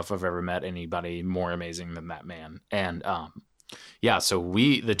 Honestly, I don't know if I've ever met anybody more amazing than that man. And so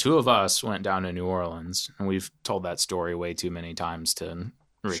the two of us went down to New Orleans, and we've told that story way too many times to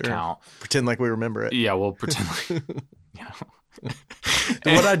recount. Sure. Pretend like we remember it. Yeah, we'll pretend like,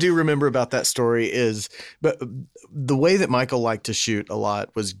 What I do remember about that story is, but the way that Michael liked to shoot a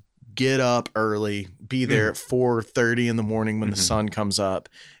lot was get up early, be there at 4:30 in the morning when the sun comes up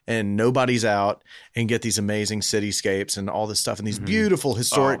and nobody's out, and get these amazing cityscapes and all this stuff in these beautiful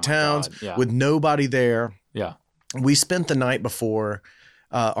historic towns with nobody there. Yeah. We spent the night before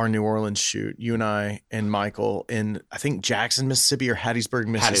our New Orleans shoot, you and I and Michael, in I think Jackson, Mississippi, or Hattiesburg,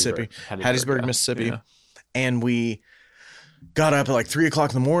 Mississippi. Hattiesburg, Mississippi. Yeah. And we got up at like 3:00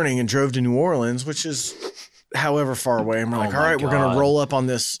 in the morning and drove to New Orleans, which is however far away. And we're like, all right, we're going to roll up on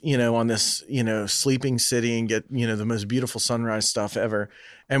this, sleeping city and get, the most beautiful sunrise stuff ever.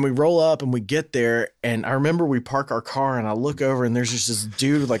 And we roll up and we get there. And I remember we park our car and I look over and there's just this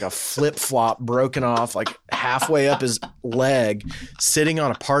dude with like a flip flop broken off, like halfway up his leg, sitting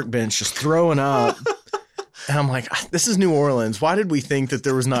on a park bench, just throwing up. And I'm like, this is New Orleans. Why did we think that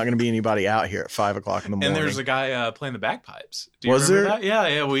there was not going to be anybody out here at 5:00 in the morning? And there's a guy playing the bagpipes. Do you remember that?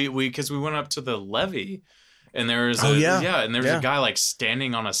 Yeah. Because we went up to the levee. And there's a guy like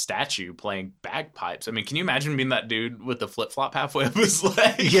standing on a statue playing bagpipes. I mean, can you imagine being that dude with the flip flop halfway up his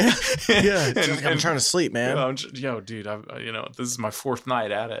leg? Yeah, and I'm trying to sleep, man. Dude, this is my fourth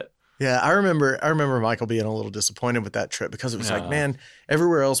night at it. Yeah, I remember Michael being a little disappointed with that trip, because it was like, man,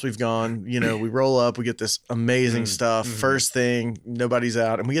 everywhere else we've gone, we roll up, we get this amazing stuff. First thing, nobody's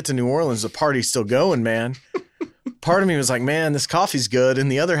out, and we get to New Orleans, the party's still going, man. Part of me was like, man, this coffee's good.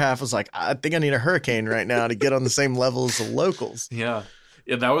 And the other half was like, I think I need a hurricane right now to get on the same level as the locals. Yeah.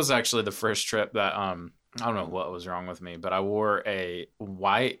 That was actually the first trip that, I don't know what was wrong with me, but I wore a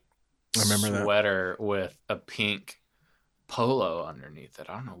white sweater with a pink polo underneath it.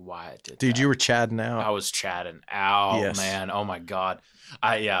 I don't know why I did that. Dude, you were chatting out. I was chatting out, man. Oh my God.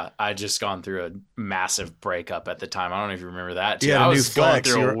 I just gone through a massive breakup at the time. I don't know if you remember that. Yeah, I was going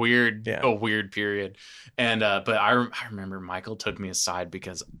through a weird period. And but I remember Michael took me aside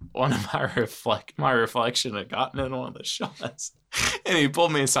because one of my reflection had gotten in one of the shots, and he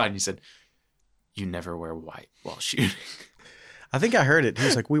pulled me aside and he said, "You never wear white while shooting." I think I heard it. He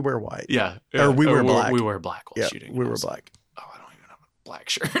was like, "We wear white." Yeah. Or we wear black. We wear black while shooting. We wear black. I don't even have a black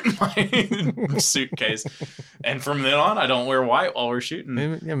shirt in my suitcase. And from then on, I don't wear white while we're shooting.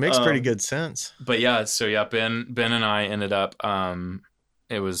 It makes pretty good sense. But yeah, so yeah, Ben and I ended up,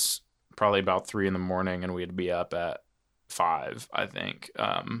 it was probably about 3 a.m, and we had to be up at 5, I think,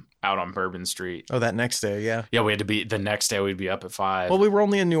 out on Bourbon Street. Oh, that next day, yeah. Yeah, we had to be, the next day we'd be up at 5. Well, we were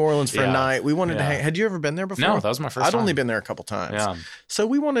only in New Orleans for a night. We wanted to hang. Had you ever been there before? No, that was my first time. I'd only been there a couple times. Yeah. So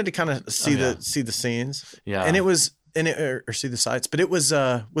we wanted to kind of see the scenes. Yeah. And it was, or see the sights, but it was it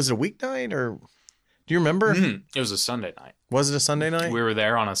a weeknight, or do you remember? It was a Sunday night. Was it a Sunday night? We were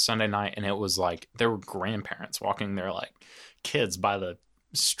there on a Sunday night, and it was like, there were grandparents walking their like kids by the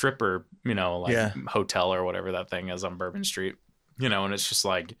stripper, hotel or whatever that thing is on Bourbon Street, and it's just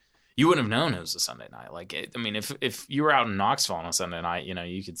like, you wouldn't have known it was a Sunday night. Like, if you were out in Knoxville on a Sunday night,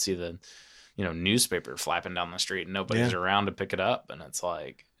 you could see newspaper flapping down the street and nobody's around to pick it up. And it's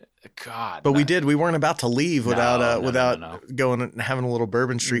like, God. But we weren't about to leave without No. going and having a little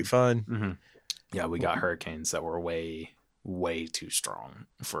Bourbon Street fun. Mm-hmm. Yeah, we got hurricanes that were way too strong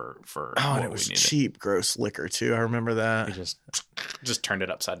for and it was cheap, gross liquor too. I remember that. We just turned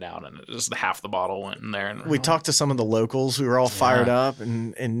it upside down, and just half the bottle went in there. And we talked to some of the locals. We were all fired up,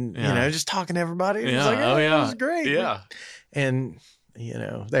 and just talking to everybody. It was like, it was great. Yeah, and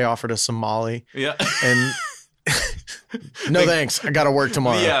they offered us some Molly. Yeah, and. No thanks. I got to work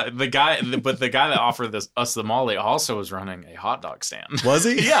tomorrow. Yeah, the guy that offered us the Molly also was running a hot dog stand. Was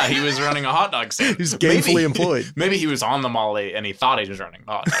he? Yeah, he was running a hot dog stand. He's gainfully employed. Maybe he was on the Molly and he thought he was running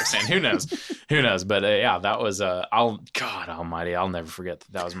the hot dog stand. Who knows? But that was God Almighty, I'll never forget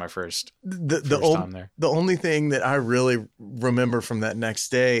that was my first time there. The only thing that I really remember from that next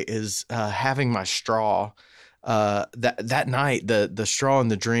day is having my straw. That night, the straw in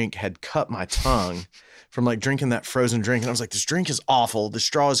the drink had cut my tongue. From like drinking that frozen drink. And I was like, this drink is awful. The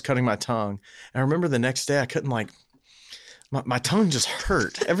straw is cutting my tongue. And I remember the next day I couldn't my tongue just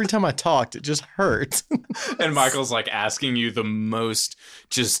hurt. Every time I talked, it just hurt. And Michael's like asking you the most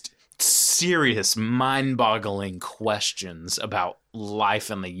just serious, mind-boggling questions about life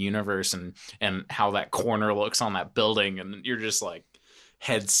and the universe and how that corner looks on that building. And you're just like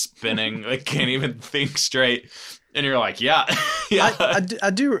head spinning, like can't even think straight. And you're like, yeah.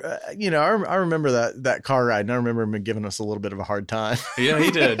 I do. I remember that car ride, and I remember him giving us a little bit of a hard time. Yeah,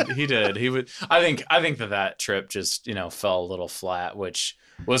 he did. He would. I think that trip just fell a little flat, which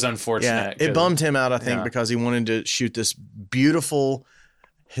was unfortunate. Yeah, it bummed him out. I think because he wanted to shoot this beautiful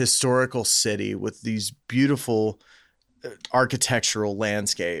historical city with these beautiful architectural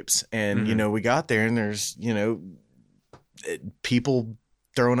landscapes, and we got there, and there's people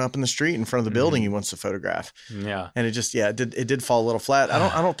throwing up in the street in front of the building he wants to photograph. Yeah. And it did fall a little flat.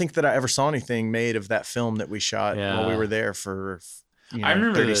 I don't think that I ever saw anything made of that film that we shot while we were there for I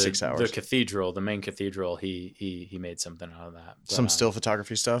remember 36 hours. The cathedral, the main cathedral, he made something out of that. Some still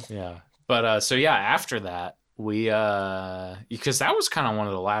photography stuff. Yeah. But after that, we because that was kind of one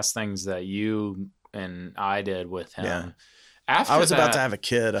of the last things that you and I did with him. Yeah. After I was about to have a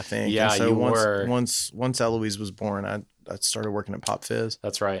kid, I think. Yeah, and so you were. Once Eloise was born, I started working at Pop Fizz.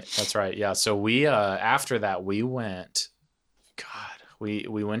 That's right. Yeah. So we after that we went. God, we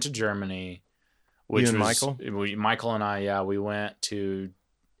went to Germany. Which you and Michael? Michael and I. We went to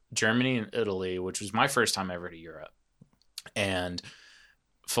Germany and Italy, which was my first time ever to Europe. And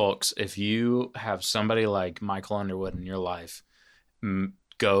folks, if you have somebody like Michael Underwood in your life,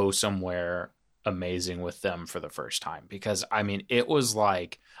 go somewhere amazing with them for the first time, because it was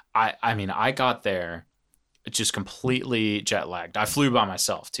like I got there just completely jet lagged. I flew by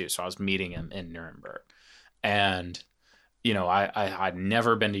myself too, so I was meeting him in Nuremberg, and I'd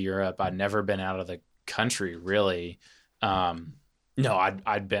never been to Europe. I'd never been out of the country really. No,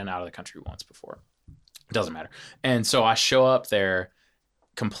 I'd been out of the country once before. It doesn't matter. And so I show up there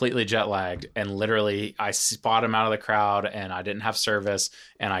completely jet lagged, and literally I spot him out of the crowd, and I didn't have service,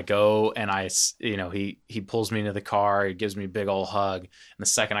 and I go and he pulls me into the car. He gives me a big old hug, and the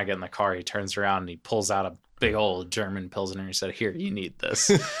second I get in the car, he turns around and he pulls out a big old German Pilsner. He said, "Here, you need this."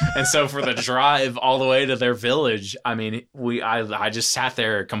 And so for the drive all the way to their village, I just sat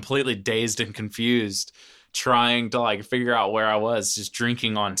there completely dazed and confused, trying to figure out where I was, just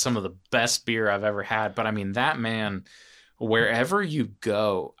drinking on some of the best beer I've ever had. But that man, wherever you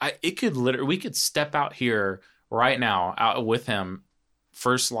go, we could step out here right now out with him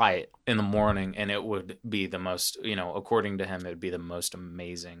first light in the morning, and it would be the most, according to him, it would be the most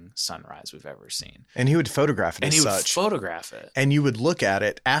amazing sunrise we've ever seen. And he would photograph it photograph it. And you would look at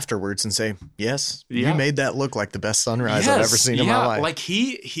it afterwards and say, yes, you made that look like the best sunrise I've ever seen in my life. Like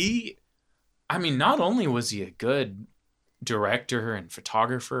he not only was he a good director and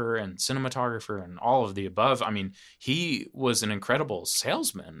photographer and cinematographer and all of the above, he was an incredible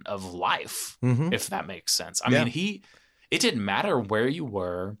salesman of life, if that makes sense. It didn't matter where you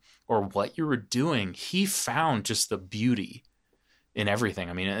were or what you were doing. He found just the beauty in everything.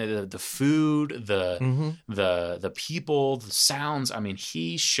 The food, the people, the sounds.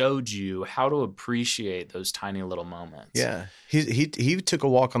 He showed you how to appreciate those tiny little moments. Yeah. He took a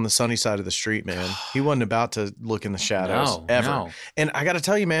walk on the sunny side of the street, man. He wasn't about to look in the shadows ever. No. And I got to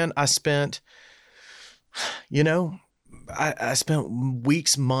tell you, man, I spent, I spent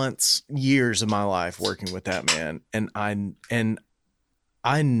weeks, months, years of my life working with that man. And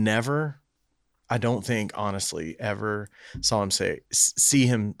I don't think, honestly, ever saw him say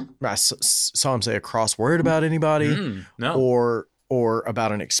a cross word about anybody, no. or or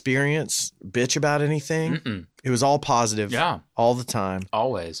about an experience, bitch about anything. Mm-mm. It was all positive. Yeah. All the time.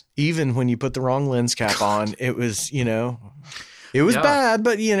 Always. Even when you put the wrong lens cap on, it was, it was Yeah. bad,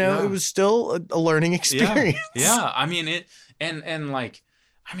 but Yeah. it was still a learning experience. Yeah. I mean,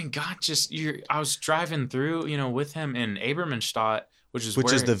 God, I was driving through, with him in Abermanstadt, which is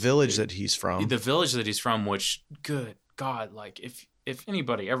the village that he's from. The village that he's from, which, good God, like if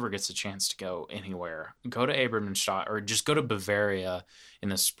anybody ever gets a chance to go anywhere, go to Abermanstadt or just go to Bavaria in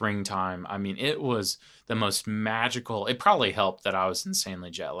the springtime. I mean, it was the most magical. It probably helped that I was insanely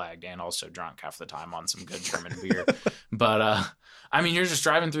jet lagged and also drunk half the time on some good German beer. But, you're just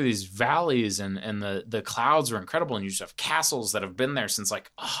driving through these valleys and the clouds are incredible. And you just have castles that have been there since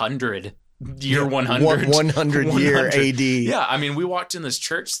like 100 year 100. 100 year AD. Yeah. I mean, we walked in this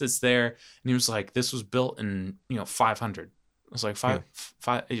church that's there and he was like, this was built in, 500. I was like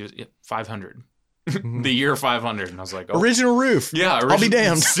 500, the year 500. And I was like, oh. Original roof. Yeah. I'll be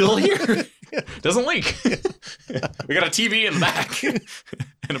damned. Still here. Doesn't leak. We got a TV in the back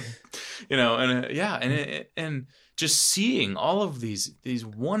and just seeing all of these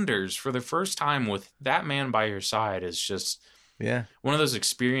wonders for the first time with that man by your side is just one of those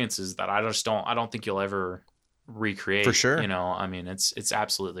experiences that I don't think you'll ever recreate. For sure. It's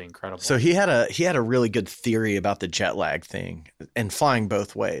absolutely incredible. So he had a really good theory about the jet lag thing and flying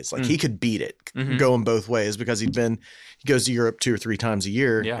both ways. Like he could beat it going both ways because he goes to Europe 2 or 3 times a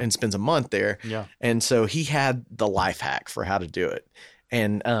year and spends a month there. Yeah. And so he had the life hack for how to do it.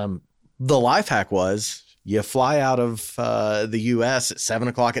 And the life hack was you fly out of the U.S. at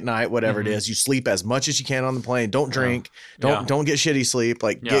 7:00 at night, whatever it is. You sleep as much as you can on the plane. Don't drink. Don't get shitty sleep.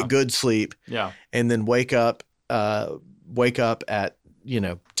 Like get good sleep. Yeah. And then wake up at 10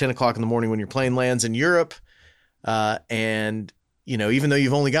 o'clock in the morning when your plane lands in Europe. And even though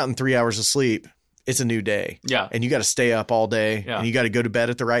you've only gotten 3 hours of sleep, it's a new day. Yeah. And you got to stay up all day and you got to go to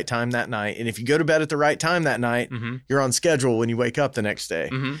bed at the right time that night. And if you go to bed at the right time that night, you're on schedule when you wake up the next day.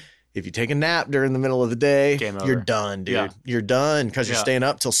 If you take a nap during the middle of the day, you're done, dude. Yeah. You're done because you're staying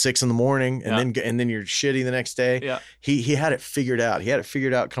up till 6 a.m. and then you're shitty the next day. Yeah. He had it figured out. He had it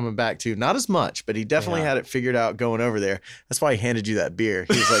figured out coming back too. Not as much, but he definitely had it figured out going over there. That's why he handed you that beer.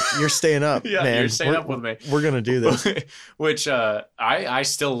 He was like, "You're staying up, man. You're staying up with me. We're gonna do this." Which I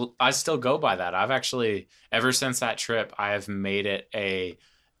still go by that. I've actually ever since that trip, I have made it a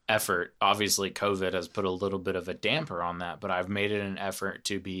effort. Obviously COVID has put a little bit of a damper on that, but I've made it an effort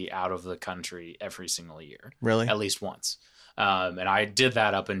to be out of the country every single year. Really? At least once. And I did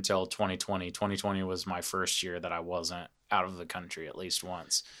that up until 2020. 2020 was my first year that I wasn't out of the country at least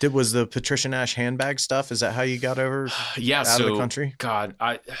once. Was the Patricia Nash handbag stuff? Is that how you got over out of the country? God,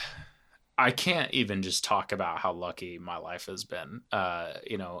 I can't even just talk about how lucky my life has been,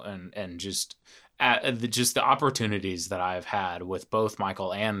 and just the opportunities that I've had with both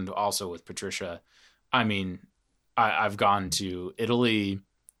Michael and also with Patricia. I mean, I've gone to Italy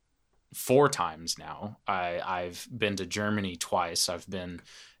 4 times now. I've been to Germany twice. I've been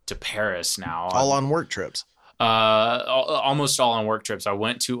to Paris now. All on work trips. Almost all on work trips. I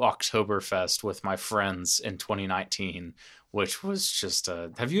went to Oktoberfest with my friends in 2019, which was just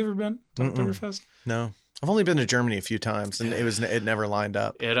have you ever been to Oktoberfest? No. I've only been to Germany a few times and it never lined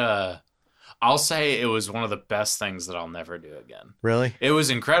up. I'll say it was one of the best things that I'll never do again. Really? It was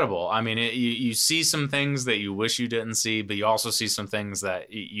incredible. I mean, you see some things that you wish you didn't see, but you also see some things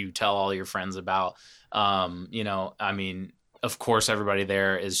that you tell all your friends about. Of course, everybody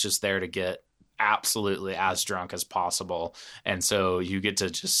there is just there to get absolutely as drunk as possible. And so you get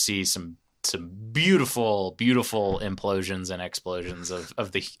to just see some beautiful, beautiful implosions and explosions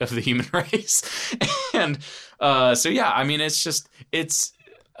of the human race. And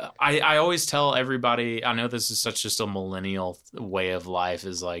I always tell everybody, I know this is such just a millennial way of life,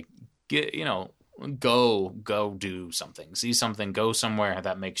 is like, go do something, see something, go somewhere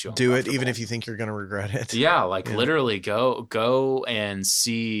that makes you do it, even if you think you're going to regret it. Yeah. Literally go and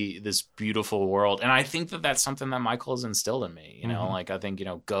see this beautiful world. And I think that's something that Michael has instilled in me, I think,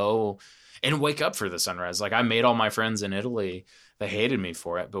 go and wake up for the sunrise. Like I made all my friends in Italy, they hated me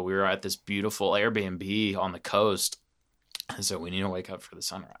for it, but we were at this beautiful Airbnb on the coast. And so we need to wake up for the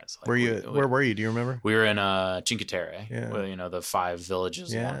sunrise. Where were you? Do you remember? We were in Cinque Terre, where, the 5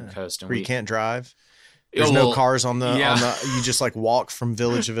 villages along the coast. And where you can't drive? There's no cars on the, yeah. you just like walk from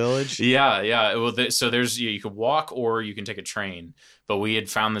village to village. Yeah. Well, so you could walk or you can take a train. But we had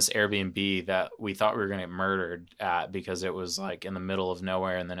found this Airbnb that we thought we were going to get murdered at because it was like in the middle of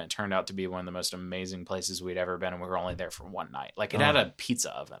nowhere. And then it turned out to be one of the most amazing places we'd ever been. And we were only there for one night. Like it had a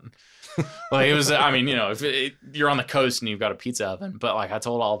pizza oven. Like it was, I mean, you know, if you're on the coast and you've got a pizza oven, but like I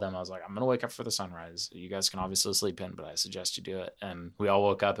told all of them, I was like, I'm going to wake up for the sunrise. You guys can obviously sleep in, but I suggest you do it. And we all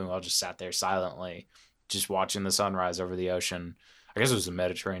woke up and we all just sat there silently, just watching the sunrise over the ocean. I guess it was the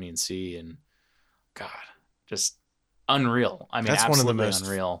Mediterranean Sea, and God, just unreal. I mean, that's one of the most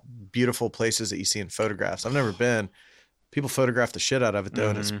unreal, beautiful places that you see in photographs. I've never been. People photograph the shit out of it though,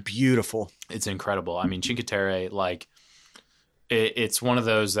 and it's beautiful. It's incredible. I mean, Cinque Terre, like it's one of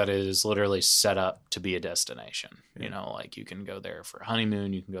those that is literally set up to be a destination. You know, like you can go there for a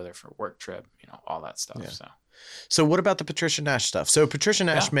honeymoon, you can go there for a work trip, you know, all that stuff. Yeah. So what about the Patricia Nash stuff? So Patricia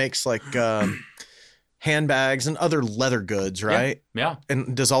Nash makes like handbags and other leather goods, right? Yeah.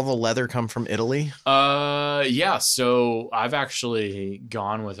 And does all the leather come from Italy? Yeah. So I've actually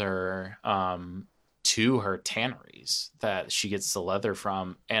gone with her to her tanneries that she gets the leather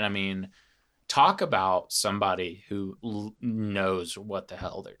from. And I mean, talk about somebody who knows what the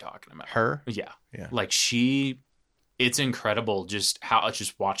hell they're talking about. Her? Yeah. Yeah. Like it's incredible just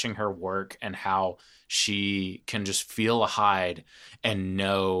watching her work and how she can just feel a hide and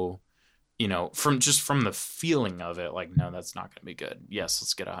know, you know, from the feeling of it, like, no, that's not going to be good. Yes,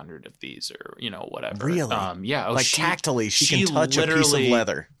 let's get 100 of these, or, you know, whatever. Really? Yeah. Like tactily, she can touch a piece of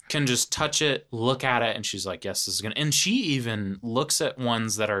leather. Can just touch it, look at it, and she's like, yes, this is going to. And she even looks at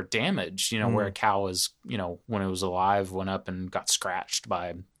ones that are damaged, you know, where a cow was, you know, when it was alive, went up and got scratched by,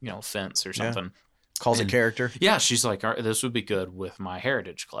 you know, a fence or something. Yeah. Calls a character. Yeah, she's like, this would be good with my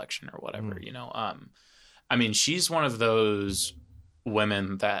heritage collection or whatever, you know. I mean, she's one of those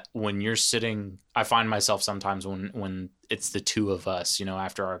women that when you're sitting, I find myself sometimes when it's the two of us, you know,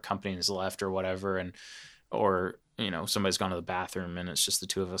 after our company has left or whatever, or you know, somebody's gone to the bathroom and it's just the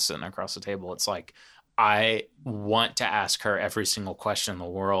two of us sitting across the table. It's like I want to ask her every single question in the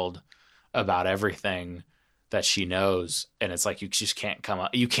world about everything that she knows, and it's like you just can't come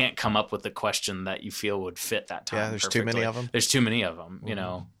up with the question that you feel would fit that time. Yeah, there's perfectly. too many of them. There's too many of them, you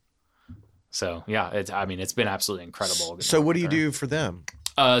know. So yeah, it's been absolutely incredible. So what do you do for them?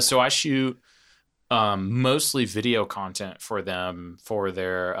 So I shoot mostly video content for them for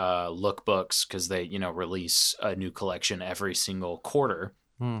their lookbooks, because they, you know, release a new collection every single quarter.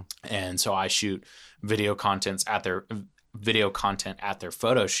 And so I shoot video content at their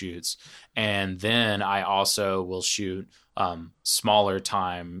photo shoots, and then I also will shoot smaller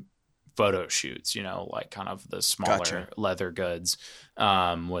time photo shoots, you know, like kind of the smaller leather goods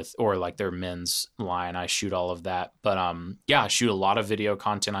or like their men's line. I shoot all of that, but I shoot a lot of video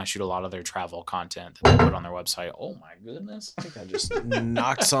content. I shoot a lot of their travel content that they put on their website. Oh my goodness, I think I just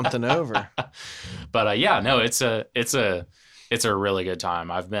knocked something over. But no, it's a really good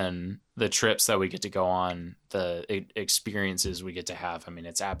time. The trips that we get to go on, the experiences we get to have, I mean,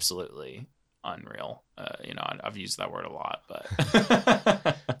 it's absolutely unreal. You know, I've used that word a lot,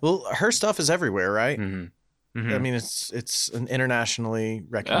 but well, her stuff is everywhere, right? I mean, it's an internationally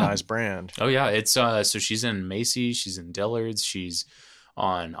recognized brand. Oh yeah, it's so she's in Macy's, she's in Dillard's, she's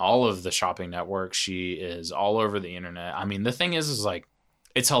on all of the shopping networks, she is all over the internet. I mean, the thing is like,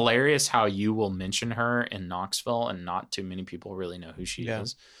 it's hilarious how you will mention her in Knoxville and not too many people really know who she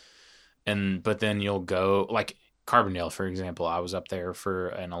is. But then you'll go like Carbondale, for example. I was up there for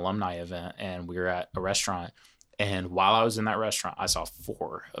an alumni event and we were at a restaurant. And while I was in that restaurant, I saw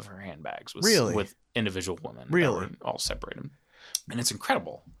 4 of her handbags with individual women. That were all separated. And it's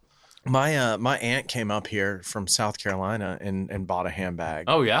incredible. My aunt came up here from South Carolina and bought a handbag.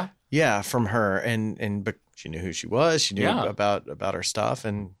 Oh, yeah? Yeah, from her. And she knew who she was. She knew about her stuff.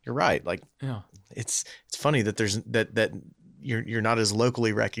 And you're right. Like, it's funny that there's that you're not as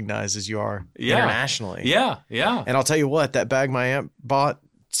locally recognized as you are internationally. Yeah. And I'll tell you what, that bag my aunt bought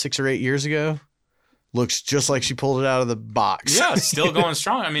 6 or 8 years ago looks just like she pulled it out of the box. Yeah, still going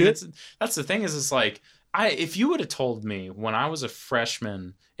strong. I mean, that's the thing is, it's like, if you would have told me when I was a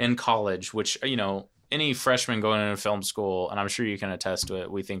freshman in college, which, you know, any freshman going into film school, and I'm sure you can attest to it,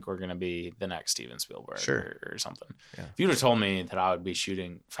 we think we're going to be the next Steven Spielberg or something. Yeah. If you would have told me that I would be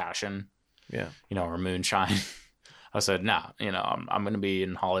shooting fashion, you know, or moonshine, I said, no, you know, I'm going to be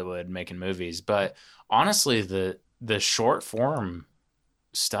in Hollywood making movies. But honestly, the short form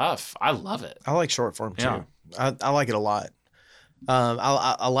stuff, I love it. I like short form too. I like it a lot.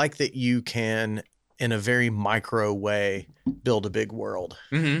 I like that you can in a very micro way build a big world.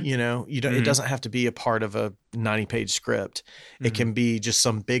 Mm-hmm. You know, you don't, it doesn't have to be a part of a 90-page script. It can be just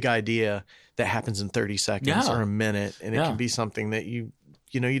some big idea that happens in 30 seconds or a minute. And it can be something that you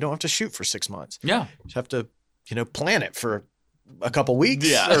don't have to shoot for 6 months. Yeah. You just have to, plan it for a couple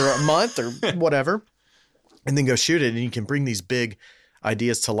weeks or a month or whatever, and then go shoot it. And you can bring these big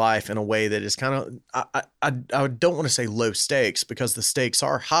ideas to life in a way that is kind of, I don't want to say low stakes, because the stakes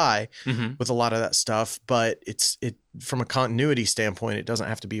are high with a lot of that stuff, but it from a continuity standpoint, it doesn't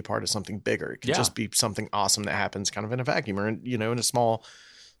have to be a part of something bigger. It can just be something awesome that happens kind of in a vacuum or in a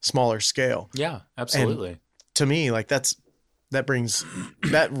smaller scale. Yeah, absolutely. And to me, like that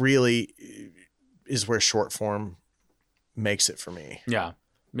really is where short form makes it for me. Yeah.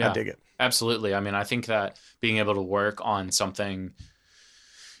 I dig it. Absolutely. I mean, I think that being able to work on something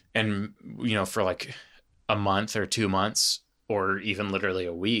and, for like a month or 2 months or even literally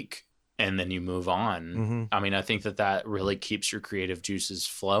a week, and then you move on. I mean, I think that really keeps your creative juices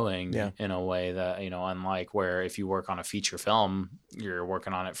flowing in a way that, unlike where if you work on a feature film, you're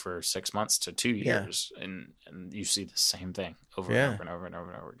working on it for 6 months to 2 years and you see the same thing over and over and over and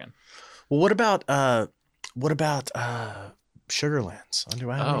over and over again. Well, what about Sugarlands? Do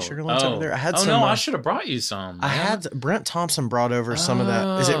I have any Sugarlands over there? I had some. No, I should have brought you some. Man. I had Brent Thompson brought over some of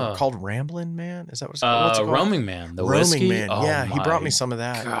that. Is it called Ramblin' Man? Is that what it's called? What's it called? Roaming Man. The Roaming whiskey? Man. Oh, yeah, he brought me some of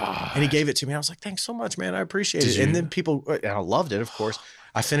that, and he gave it to me. I was like, "Thanks so much, man. I appreciate it." And then and I loved it, of course.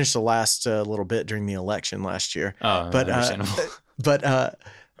 I finished the last little bit during the election last year. But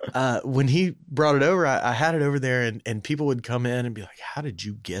when he brought it over, I had it over there, and people would come in and be like, "How did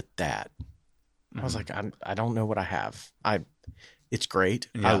you get that?" I was like, I don't know what I have. It's great.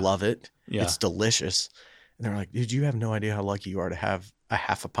 I love it. Yeah. It's delicious. And they're like, dude, you have no idea how lucky you are to have a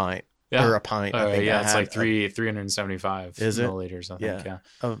half a pint or a pint. It's like 375 milliliters, I think.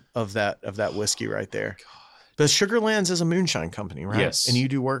 Yeah. Of that whiskey right there. God. But Sugarlands is a moonshine company, right? Yes. And you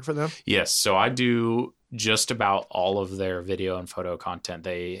do work for them? Yes. So I do just about all of their video and photo content.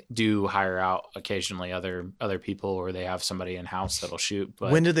 They do hire out occasionally other people, or they have somebody in house that'll shoot.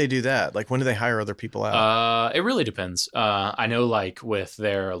 But when do they do that? Like, when do they hire other people out? It really depends. I know, like with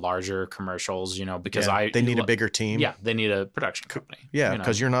their larger commercials, because they need a bigger team. Yeah, they need a production company. Yeah,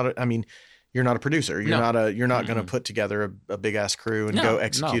 because you're not a producer. You're not going to put together a big ass crew and go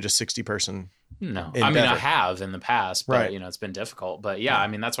execute a 60-person. No, I mean, I have in the past, but it's been difficult. But I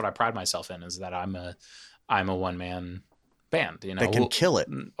mean, that's what I pride myself in, is that I'm a one-man band. They can kill it.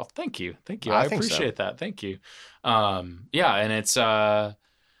 Oh, thank you. I appreciate that. Thank you. And it's so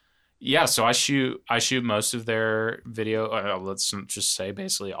I shoot most of their video. Let's just say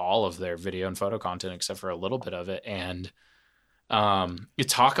basically all of their video and photo content, except for a little bit of it. And you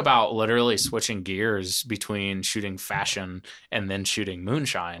talk about literally switching gears between shooting fashion and then shooting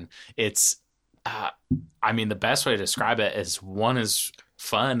moonshine. It's I mean, the best way to describe it is one is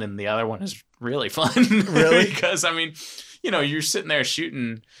fun and the other one is really fun. Really? Because, I mean, you're sitting there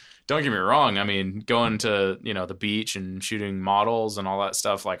shooting, don't get me wrong. I mean, going to, the beach and shooting models and all that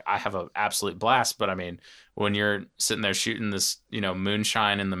stuff, like, I have an absolute blast. But I mean, when you're sitting there shooting this,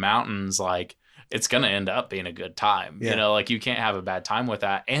 moonshine in the mountains, like, it's going to end up being a good time. Yeah. Like, you can't have a bad time with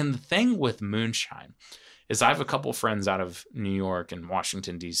that. And the thing with moonshine is I have a couple friends out of New York and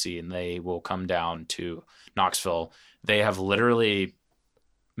Washington, D.C., and they will come down to Knoxville. They have literally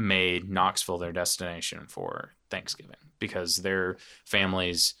made Knoxville their destination for Thanksgiving because their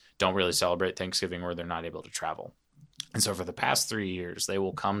families don't really celebrate Thanksgiving or they're not able to travel. And so for the past 3 years, they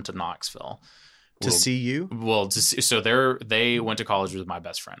will come to Knoxville. To see you? Well, so they went to college with my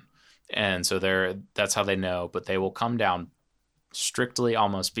best friend. And so that's how they know, but they will come down strictly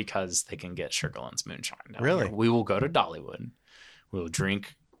almost because they can get Sugarlands moonshine down Really? here. We will go to Dollywood. We'll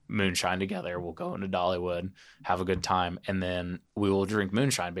drink moonshine together. We'll go into Dollywood, have a good time, and then we will drink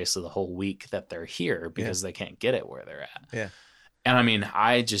moonshine basically the whole week that they're here because they can't get it where they're at. Yeah. And I mean,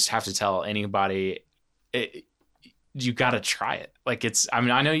 I just have to tell anybody, you got to try it. Like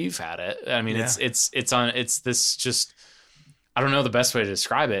I know you've had it. I mean, it's this just, I don't know the best way to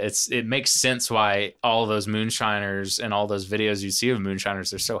describe it. It makes sense why all those moonshiners and all those videos you see of moonshiners,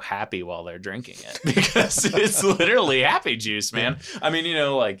 they're so happy while they're drinking it because it's literally happy juice, man. I mean,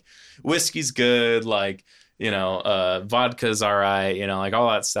 like whiskey's good, like, vodka's all right, like all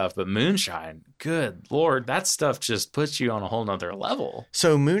that stuff. But moonshine, good Lord, that stuff just puts you on a whole nother level.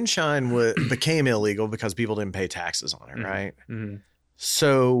 So moonshine became illegal because people didn't pay taxes on it, right? Mm-hmm.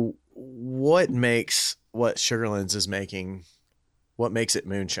 So what makes what Sugarlands is making, what makes it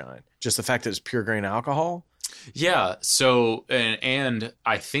moonshine? Just the fact that it's pure grain alcohol? Yeah. So, and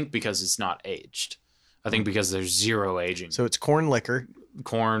I think because it's not aged. I think because there's zero aging. So it's corn liquor.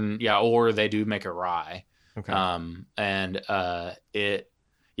 corn, yeah, or they do make a rye. Okay.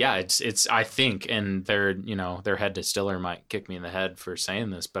 It's I think, and their head distiller might kick me in the head for saying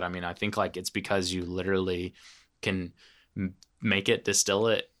this, but I mean, I think like it's because you literally can make it, distill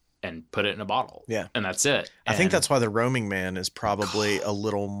it, and put it in a bottle. Yeah. And that's it. I think that's why the Roaming Man is probably a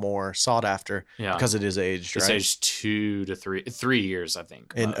little more sought after because it is aged, right? It's aged 2 to 3 years, I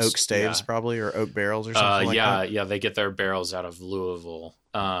think. In oak staves probably, or oak barrels or something like that. Yeah, they get their barrels out of Louisville.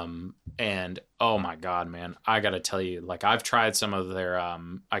 And oh my God, man, I got to tell you, like I've tried some of their,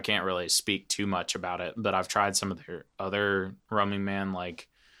 I can't really speak too much about it, but I've tried some of their other Roaming Man, like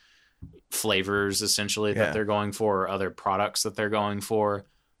flavors essentially that they're going for, or other products that they're going for.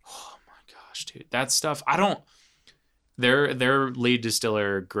 Oh my gosh, dude, that stuff, their lead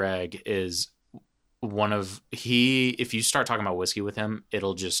distiller, Greg, is if you start talking about whiskey with him,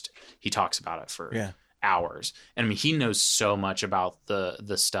 he talks about it for hours. And I mean, he knows so much about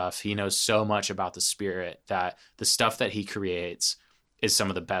the stuff. He knows so much about the spirit that the stuff that he creates is some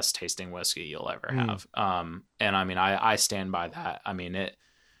of the best tasting whiskey you'll ever have. And I mean, I stand by that. I mean,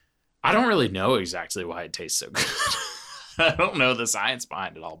 I don't really know exactly why it tastes so good. I don't know the science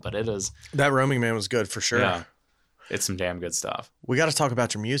behind it all, but it is. That Roaming Man was good for sure. Yeah. It's some damn good stuff. We got to talk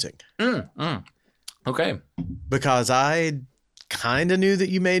about your music. Okay. Because I kind of knew that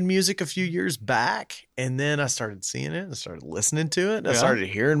you made music a few years back, and then I started seeing it. I started listening to it. And I started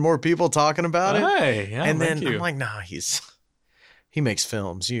hearing more people talking about it. Hey, yeah, and then I'm like, nah, he makes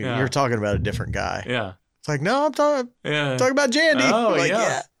films. You're talking about a different guy. Yeah. It's like, no, I'm talking about Jandy. Oh, like,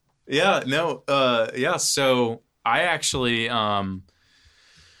 yeah. Yeah, no, so I actually,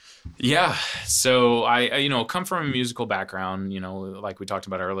 so I come from a musical background, like we talked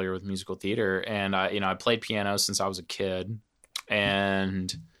about earlier with musical theater, and I played piano since I was a kid.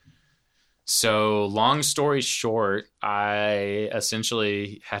 And so long story short, I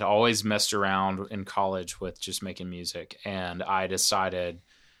essentially had always messed around in college with just making music. And I decided,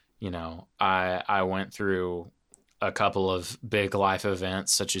 I went through a couple of big life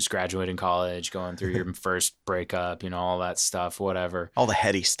events, such as graduating college, going through your first breakup, all that stuff, whatever. All the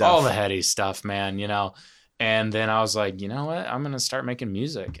heady stuff, man, And then I was like, you know what? I'm going to start making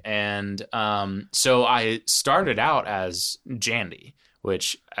music. And so I started out as Jandy,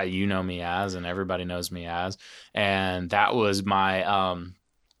 which you know me as, and everybody knows me as. And that was my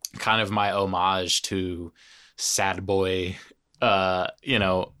kind of my homage to sad boy,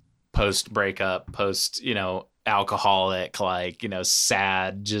 post breakup, post, alcoholic, like,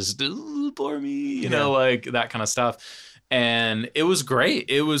 sad, just poor me, like that kind of stuff. And it was great.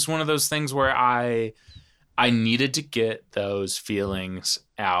 It was one of those things where I needed to get those feelings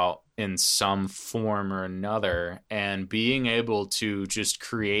out in some form or another, and being able to just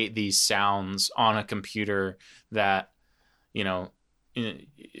create these sounds on a computer that,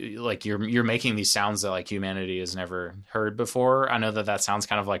 like you're making these sounds that like humanity has never heard before. I know that sounds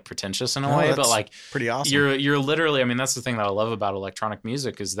kind of like pretentious in a way, but like pretty awesome. You're literally, I mean, that's the thing that I love about electronic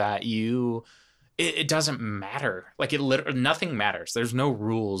music is that it doesn't matter. Like nothing matters. There's no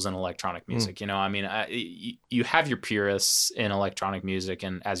rules in electronic music. I mean, you have your purists in electronic music,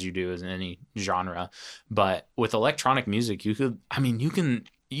 and as you do in any genre, but with electronic music, you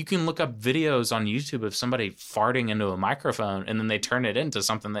can look up videos on YouTube of somebody farting into a microphone, and then they turn it into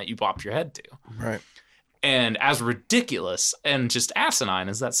something that you bop your head to. Right. And as ridiculous and just asinine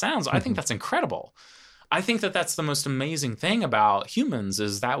as that sounds, I think that's incredible. I think that that's the most amazing thing about humans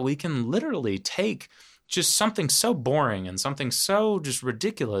is that we can literally take just something so boring and something so just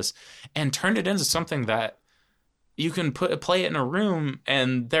ridiculous and turn it into something that you can play it in a room,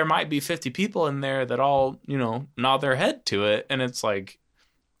 and there might be 50 people in there that all, nod their head to it. And it's like,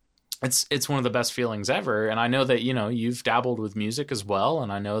 it's one of the best feelings ever. And I know that, you've dabbled with music as well.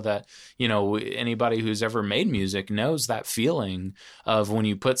 And I know that, anybody who's ever made music knows that feeling of when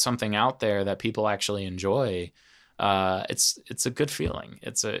you put something out there that people actually enjoy. It's a good feeling.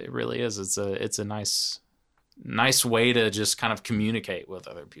 It really is. It's a nice way to just kind of communicate with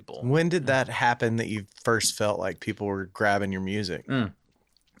other people. When did that happen that you first felt like people were grabbing your music?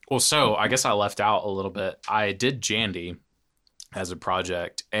 Well, so I guess I left out a little bit. I did Jandy as a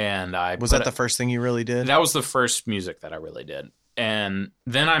project, and was that the first thing you really did? That was the first music that I really did. And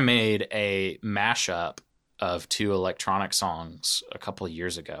then I made a mashup of 2 electronic songs a couple of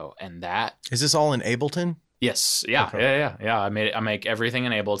years ago, and that is this all in Ableton? Yes, yeah, okay. yeah. I make everything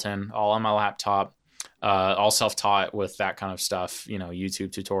in Ableton, all on my laptop, all self-taught with that kind of stuff.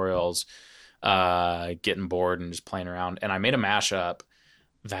 YouTube tutorials, getting bored and just playing around. And I made a mashup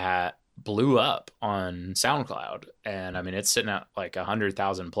that blew up on SoundCloud. And I mean, it's sitting at like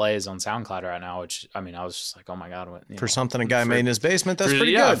 100,000 plays on SoundCloud right now, which I mean, I was just like, oh my God. For something a guy made in his basement, that's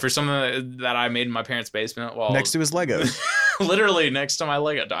pretty good. For something that I made in my parents' basement. Well, next to his Legos. Literally next to my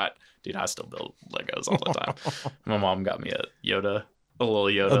Lego. Dude, I still build Legos all the time. My mom got me a Yoda. A little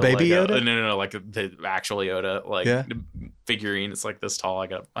Yoda. A baby Lego. Yoda? No, like the actual Yoda, figurine. It's like this tall.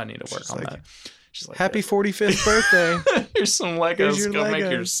 I need to work on that. She's like, happy 45th birthday. Here's some Legos. Go make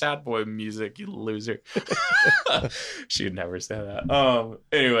your Legos. sad boy music, you loser. She'd never say that.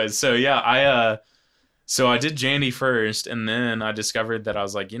 Anyways, so yeah, I did Jandy first, and then I discovered that I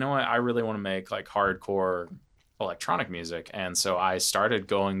was like, you know what? I really want to make like hardcore electronic music. And so I started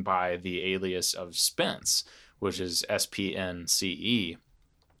going by the alias of Spence, which is SPNCE.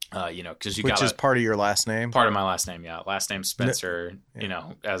 Because which is part of your last name. Part of my last name, yeah. Last name Spencer.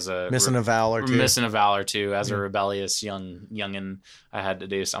 As a missing a vowel or two. As a rebellious youngin, I had to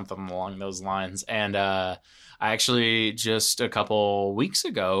do something along those lines. And I actually just a couple weeks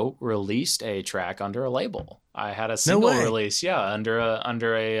ago released a track under a label. I had a single release, under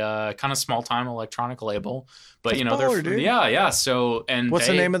a kind of small time electronic label. But that's baller, dude. Yeah. So what's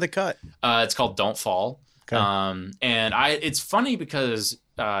the name of the cut? It's called Don't Fall. Okay. And it's funny because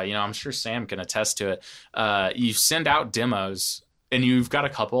I'm sure Sam can attest to it. You send out demos and you've got a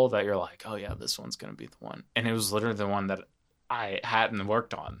couple that you're like, oh yeah, this one's going to be the one. And it was literally the one that I hadn't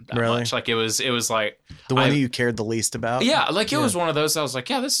worked on that much. Like it was like the one that you cared the least about. Yeah. Like it was one of those, I was like,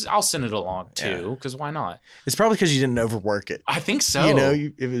 yeah, I'll send it along too. Cause why not? It's probably because you didn't overwork it. I think so.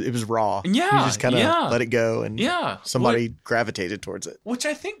 It was raw. Yeah. You just kind of let it go and somebody gravitated towards it. Which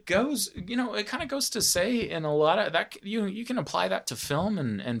I think goes, it kind of goes to say in a lot of that, you can apply that to film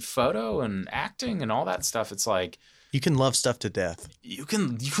and photo and acting and all that stuff. It's like, you can love stuff to death. You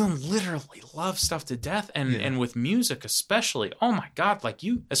can literally love stuff to death. And with music especially, oh my God, like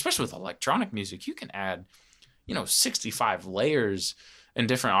especially with electronic music, you can add, 65 layers and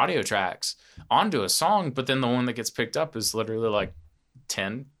different audio tracks onto a song. But then the one that gets picked up is literally like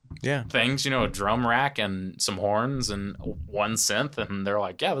 10 things, a drum rack and some horns and one synth. And they're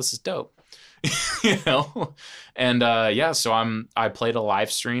like, yeah, this is dope. And so I played a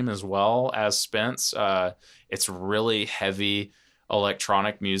live stream as well as Spence. It's really heavy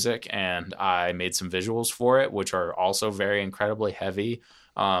electronic music, and I made some visuals for it, which are also very incredibly heavy.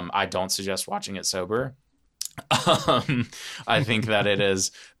 I don't suggest watching it sober. I think that it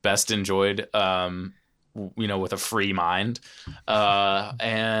is best enjoyed, with a free mind. I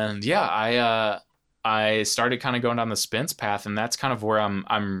started kind of going down the Spence path, and that's kind of where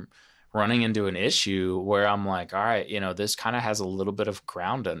I'm running into an issue where I'm like, all right, this kind of has a little bit of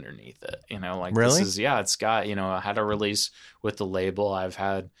ground underneath it, really? This is, it's got, I had a release with the label. I've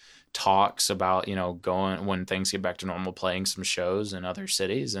had talks about, going when things get back to normal, playing some shows in other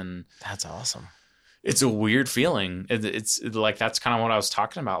cities. And that's awesome. It's a weird feeling. It's like, that's kind of what I was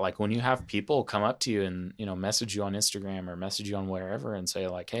talking about. Like when you have people come up to you and, message you on Instagram or message you on wherever and say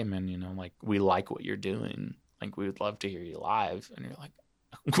like, hey man, like we like what you're doing. Like we would love to hear you live. And you're like,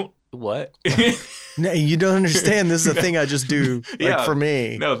 what? No, you don't understand. This is a thing I just do for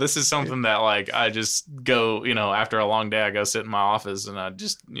me. No, this is something that like I just go, after a long day, I go sit in my office and I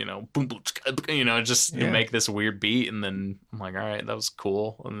just, boom, boom, make this weird beat. And then I'm like, all right, that was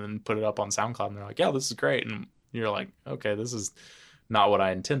cool. And then put it up on SoundCloud and they're like, yeah, this is great. And you're like, okay, this is not what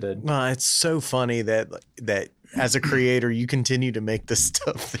I intended. Well, it's so funny that as a creator, you continue to make this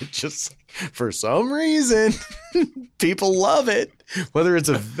stuff that just for some reason people love it, whether it's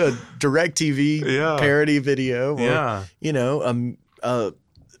a DirecTV parody video or a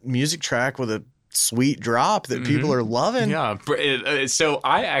music track with a sweet drop that people are loving. Yeah. So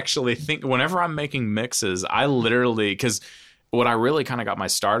I actually think whenever I'm making mixes, I literally, because what I really kind of got my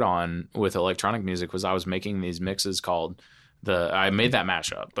start on with electronic music was I was making these mixes called I made that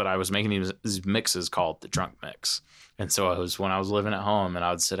mashup, but I was making these mixes called the drunk mix. And so when I was living at home and I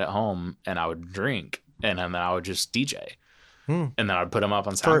would sit at home and I would drink and then I would just DJ. And then I'd put them up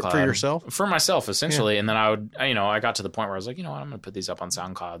on SoundCloud. For yourself? For myself, essentially. Yeah. And then I would, I got to the point where I was like, I'm going to put these up on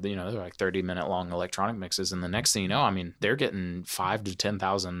SoundCloud. They're like 30-minute long electronic mixes. And the next thing you know, they're getting 5,000 to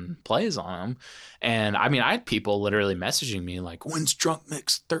 10,000 plays on them. And I had people literally messaging me like, when's Drunk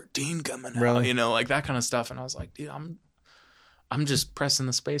Mix 13 coming out? Really? Like that kind of stuff. And I was like, dude, I'm just pressing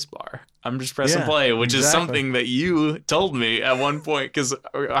the space bar. I'm just pressing play, which is something that you told me at one point. Because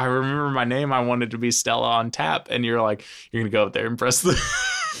I remember my name, I wanted to be Stella on Tap. And you're like, you're going to go up there and press the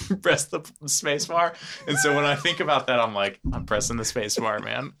space bar. And so when I think about that, I'm like, I'm pressing the space bar,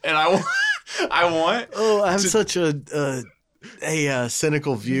 man. And I want. Oh, I have such a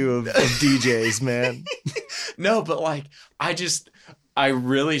cynical view of DJs, man. No, but like, I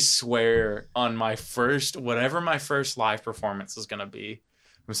really swear on my first, whatever my first live performance is going to be,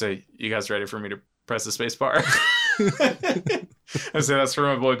 I'm going to say, you guys ready for me to press the space bar? I say that's for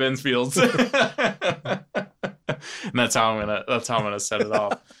my boy Ben Fields. And that's how I'm gonna set it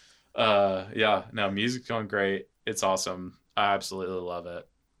off. Yeah, no, music's going great. It's awesome. I absolutely love it.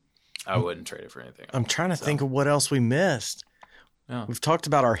 I wouldn't trade it for anything else. I'm trying to think of what else we missed. Yeah. We've talked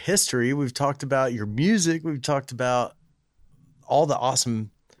about our history. We've talked about your music. We've talked about all the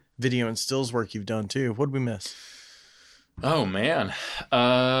awesome video and stills work you've done too. What did we miss? Oh man.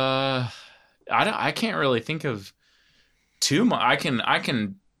 I can't really think of too much. I can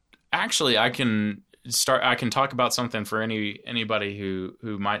talk about something for anybody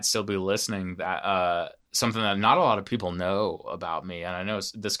who might still be listening, that something that not a lot of people know about me. And I know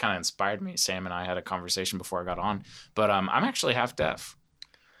this kind of inspired me. Sam and I had a conversation before I got on, but I'm actually half deaf.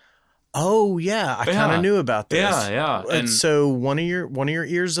 Oh yeah, I kind of knew about this. Yeah. And so one of your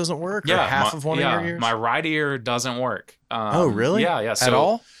ears doesn't work, or half of one of your ears. My right ear doesn't work. Oh really? Yeah. So, at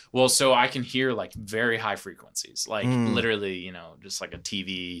all? Well, so I can hear like very high frequencies, like literally, just like a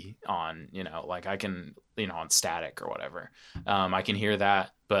TV on, like I can, on static or whatever. I can hear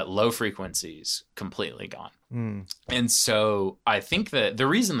that, but low frequencies completely gone. And so I think that the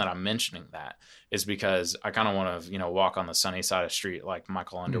reason that I'm mentioning that is because I kind of want to, walk on the sunny side of the street like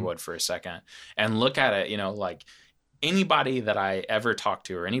Michael Underwood for a second and look at it, like anybody that I ever talk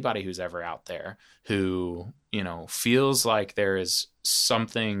to or anybody who's ever out there who, feels like there is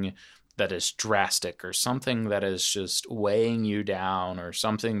something that is drastic or something that is just weighing you down or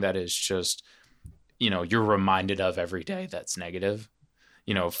something that is just, you're reminded of every day that's negative,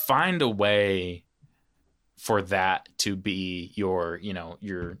 find a way for that to be your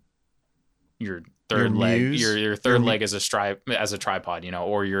third leg, your third leg as a tripod,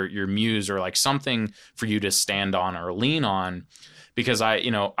 or your muse, or like something for you to stand on or lean on. Because I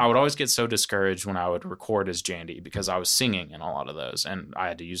would always get so discouraged when I would record as Jandy because I was singing in a lot of those and I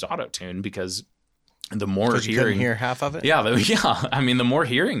had to use auto-tune because the more hearing, you couldn't hear half of it. Yeah. I mean, the more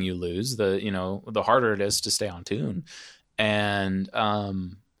hearing you lose, the harder it is to stay on tune. And, I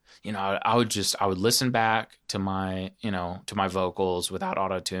would listen back to my vocals without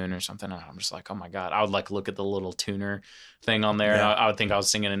auto-tune or something. And I'm just like, oh my God, I would like look at the little tuner thing on there. Yeah. And I would think I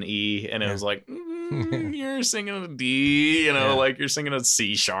was singing an E and it was like, you're singing a D, like you're singing a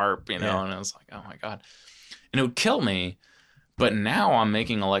C sharp, and I was like, oh my God. And it would kill me. But now I'm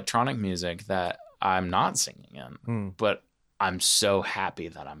making electronic music that I'm not singing in, but I'm so happy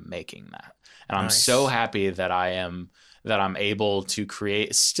that I'm making that. And I'm so happy that I'm able to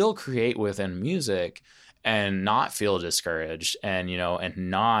still create within music and not feel discouraged and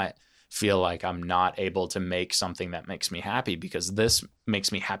not feel like I'm not able to make something that makes me happy, because this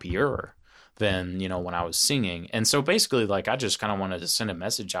makes me happier than, when I was singing. And so basically, like, I just kind of wanted to send a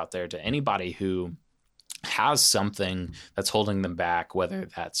message out there to anybody who has something that's holding them back, whether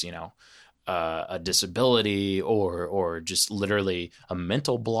that's, a disability or just literally a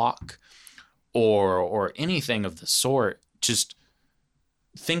mental block or anything of the sort. Just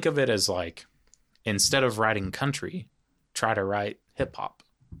think of it as like, instead of writing country, try to write hip hop.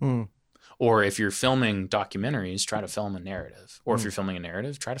 Or if you're filming documentaries, try to film a narrative. Or if you're filming a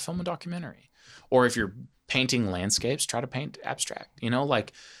narrative, try to film a documentary. Or if you're painting landscapes, try to paint abstract.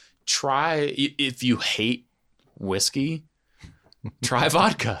 Try, if you hate whiskey, try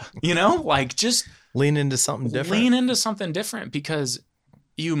vodka. Like, just lean into something different. Because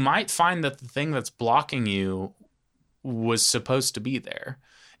you might find that the thing that's blocking you was supposed to be there.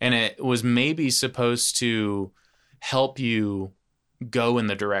 And it was maybe supposed to help you go in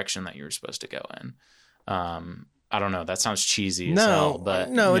the direction that you were supposed to go in. I don't know. That sounds cheesy as hell, but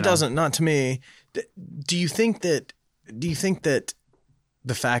it doesn't. Not to me. Do you think that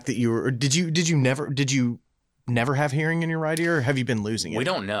the fact that you were, did you never have hearing in your right ear, or have you been losing it? We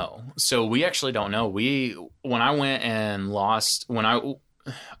don't know. So we actually don't know. When I went and lost, when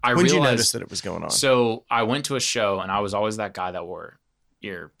did you notice that it was going on? So I went to a show and I was always that guy that wore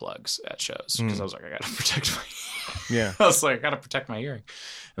earplugs at shows because I was like, I got to protect my Yeah. I was like, I got to protect my hearing.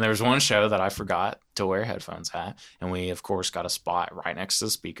 And there was one show that I forgot to wear headphones at. And we, of course, got a spot right next to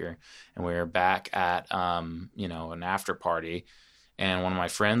the speaker. And we were back at, an after party. And one of my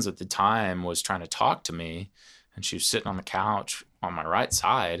friends at the time was trying to talk to me. And she was sitting on the couch on my right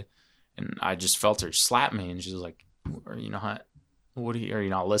side. And I just felt her slap me. And she was like, are you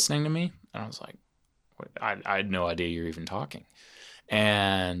not listening to me? And I was like, I had no idea you're even talking.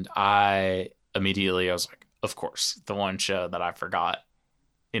 And I was like, of course, the one show that I forgot,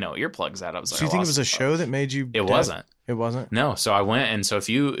 earplugs at. I was like, do you think it was a show that made you? It wasn't. It wasn't. No. So I went, and so if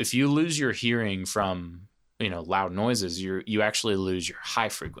you lose your hearing from, loud noises, you actually lose your high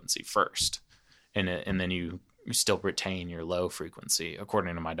frequency first, and then you still retain your low frequency,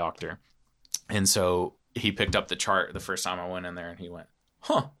 according to my doctor. And so he picked up the chart the first time I went in there, and he went,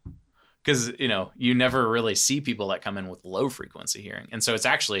 huh. Because, you never really see people that come in with low frequency hearing. And so it's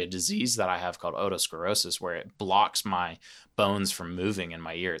actually a disease that I have called otosclerosis, where it blocks my bones from moving in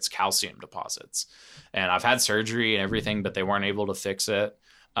my ear. It's calcium deposits. And I've had surgery and everything, but they weren't able to fix it.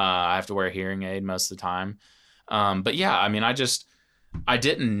 I have to wear a hearing aid most of the time. But yeah, I mean, I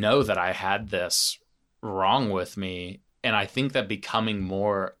didn't know that I had this wrong with me. And I think that becoming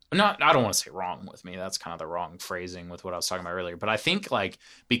more, I don't want to say wrong with me. That's kind of the wrong phrasing with what I was talking about earlier. But I think like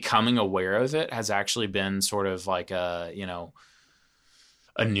becoming aware of it has actually been sort of like a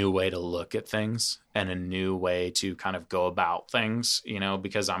new way to look at things and a new way to kind of go about things,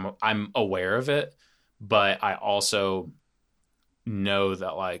 because I'm aware of it, but I also know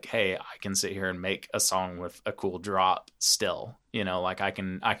that like, hey, I can sit here and make a song with a cool drop still, like I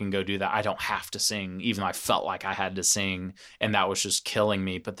can go do that. I don't have to sing, even though I felt like I had to sing and that was just killing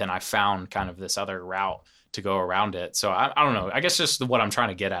me. But then I found kind of this other route to go around it. So I don't know. I guess just what I'm trying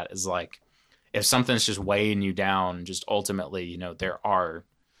to get at is like, if something's just weighing you down, just ultimately, there are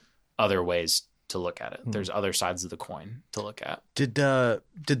other ways to look at it. There's other sides of the coin to look at. Did the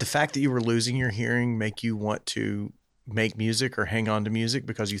fact that you were losing your hearing make you want to make music or hang on to music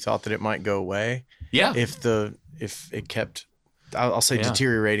because you thought that it might go away? Yeah. If it kept, I'll say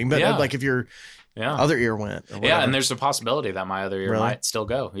deteriorating, but like if your other ear went. Or yeah. And there's a possibility that my other ear might still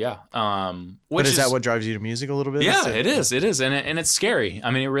go. Yeah. But is that what drives you to music a little bit? Yeah, it is. It is. And it's scary.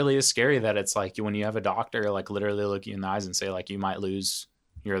 I mean, it really is scary that it's like when you have a doctor, like literally look you in the eyes and say like, you might lose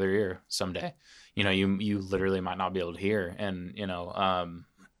your other ear someday. You literally might not be able to hear. And,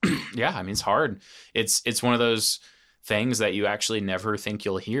 yeah, I mean, it's hard. It's one of those things that you actually never think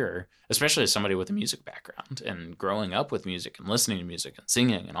you'll hear, especially as somebody with a music background and growing up with music and listening to music and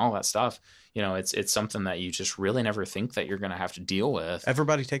singing and all that stuff. It's something that you just really never think that you're going to have to deal with.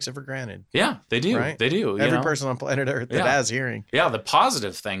 Everybody takes it for granted. Yeah, they do. Right? They do. Every person on planet Earth that has hearing. Yeah, the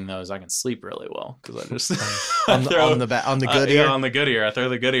positive thing though is I can sleep really well because I just on the good ear. Yeah, on the good ear. I throw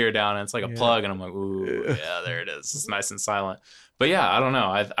the good ear down and it's like a plug, and I'm like, ooh, yeah, there it is. It's nice and silent. But yeah, I don't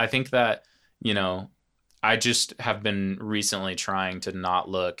know. I think that I just have been recently trying to not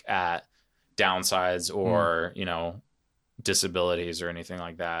look at downsides or, disabilities or anything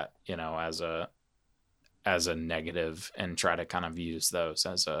like that, as a negative, and try to kind of use those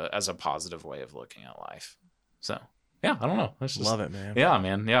as a positive way of looking at life. So, yeah, I don't know. Love it, man. Yeah,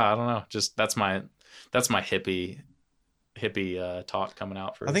 man. Yeah, I don't know. Just that's my hippie talk coming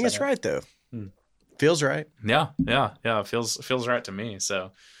out for. I think it's right though. Feels right. Yeah. It feels right to me.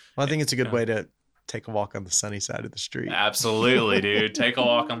 So, well, I think it's a good way to take a walk on the sunny side of the street. Absolutely, dude. Take a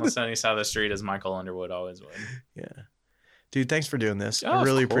walk on the sunny side of the street, as Michael Underwood always would. Yeah. Dude, thanks for doing this. I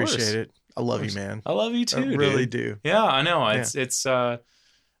really appreciate it. I love you, man. I love you too. I really do. Yeah, I know. It's I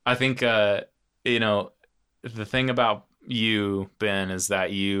think the thing about you, Ben, is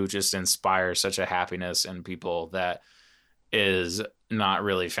that you just inspire such a happiness in people that is not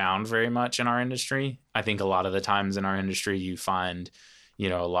really found very much in our industry. I think a lot of the times in our industry you find a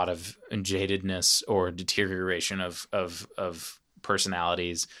lot of jadedness or deterioration of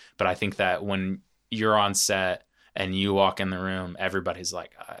personalities. But I think that when you're on set and you walk in the room, everybody's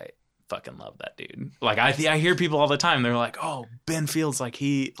like, I fucking love that dude. Like I hear people all the time. They're like, oh, Ben Fields,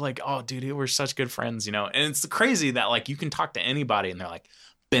 oh, dude, we're such good friends, And it's crazy that like you can talk to anybody and they're like,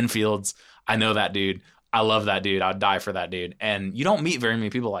 Ben Fields, I know that dude. I love that dude. I'd die for that dude. And you don't meet very many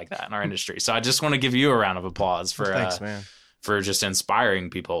people like that in our industry. So I just want to give you a round of applause for thanks, man. For just inspiring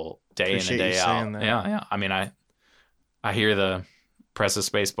people day in and day out. Yeah. I mean, I hear the press a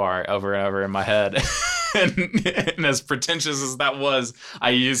space bar over and over in my head. and as pretentious as that was,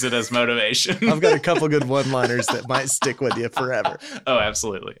 I use it as motivation. I've got a couple good one-liners that might stick with you forever. Oh,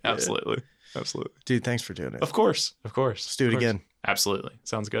 absolutely. Absolutely. Absolutely. Dude, tthanks for doing it. Of course. Let's do it again. Absolutely.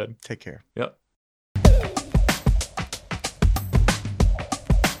 Sounds good. Take care. Yep.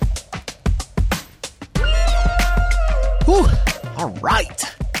 Whew. All right.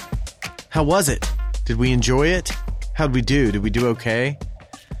 How was it? Did we enjoy it? How'd we do? Did we do okay?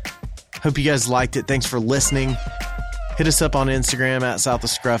 Hope you guys liked it. Thanks for listening. Hit us up on Instagram at South of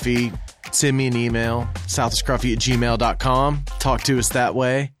Scruffy. Send me an email, southdofscruffy@gmail.com. Talk to us that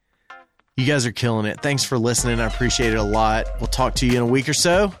way. You guys are killing it. Thanks for listening. I appreciate it a lot. We'll talk to you in a week or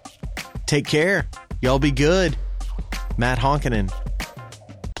so. Take care. Y'all be good. Matt Honkinen.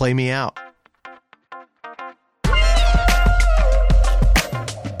 Play me out.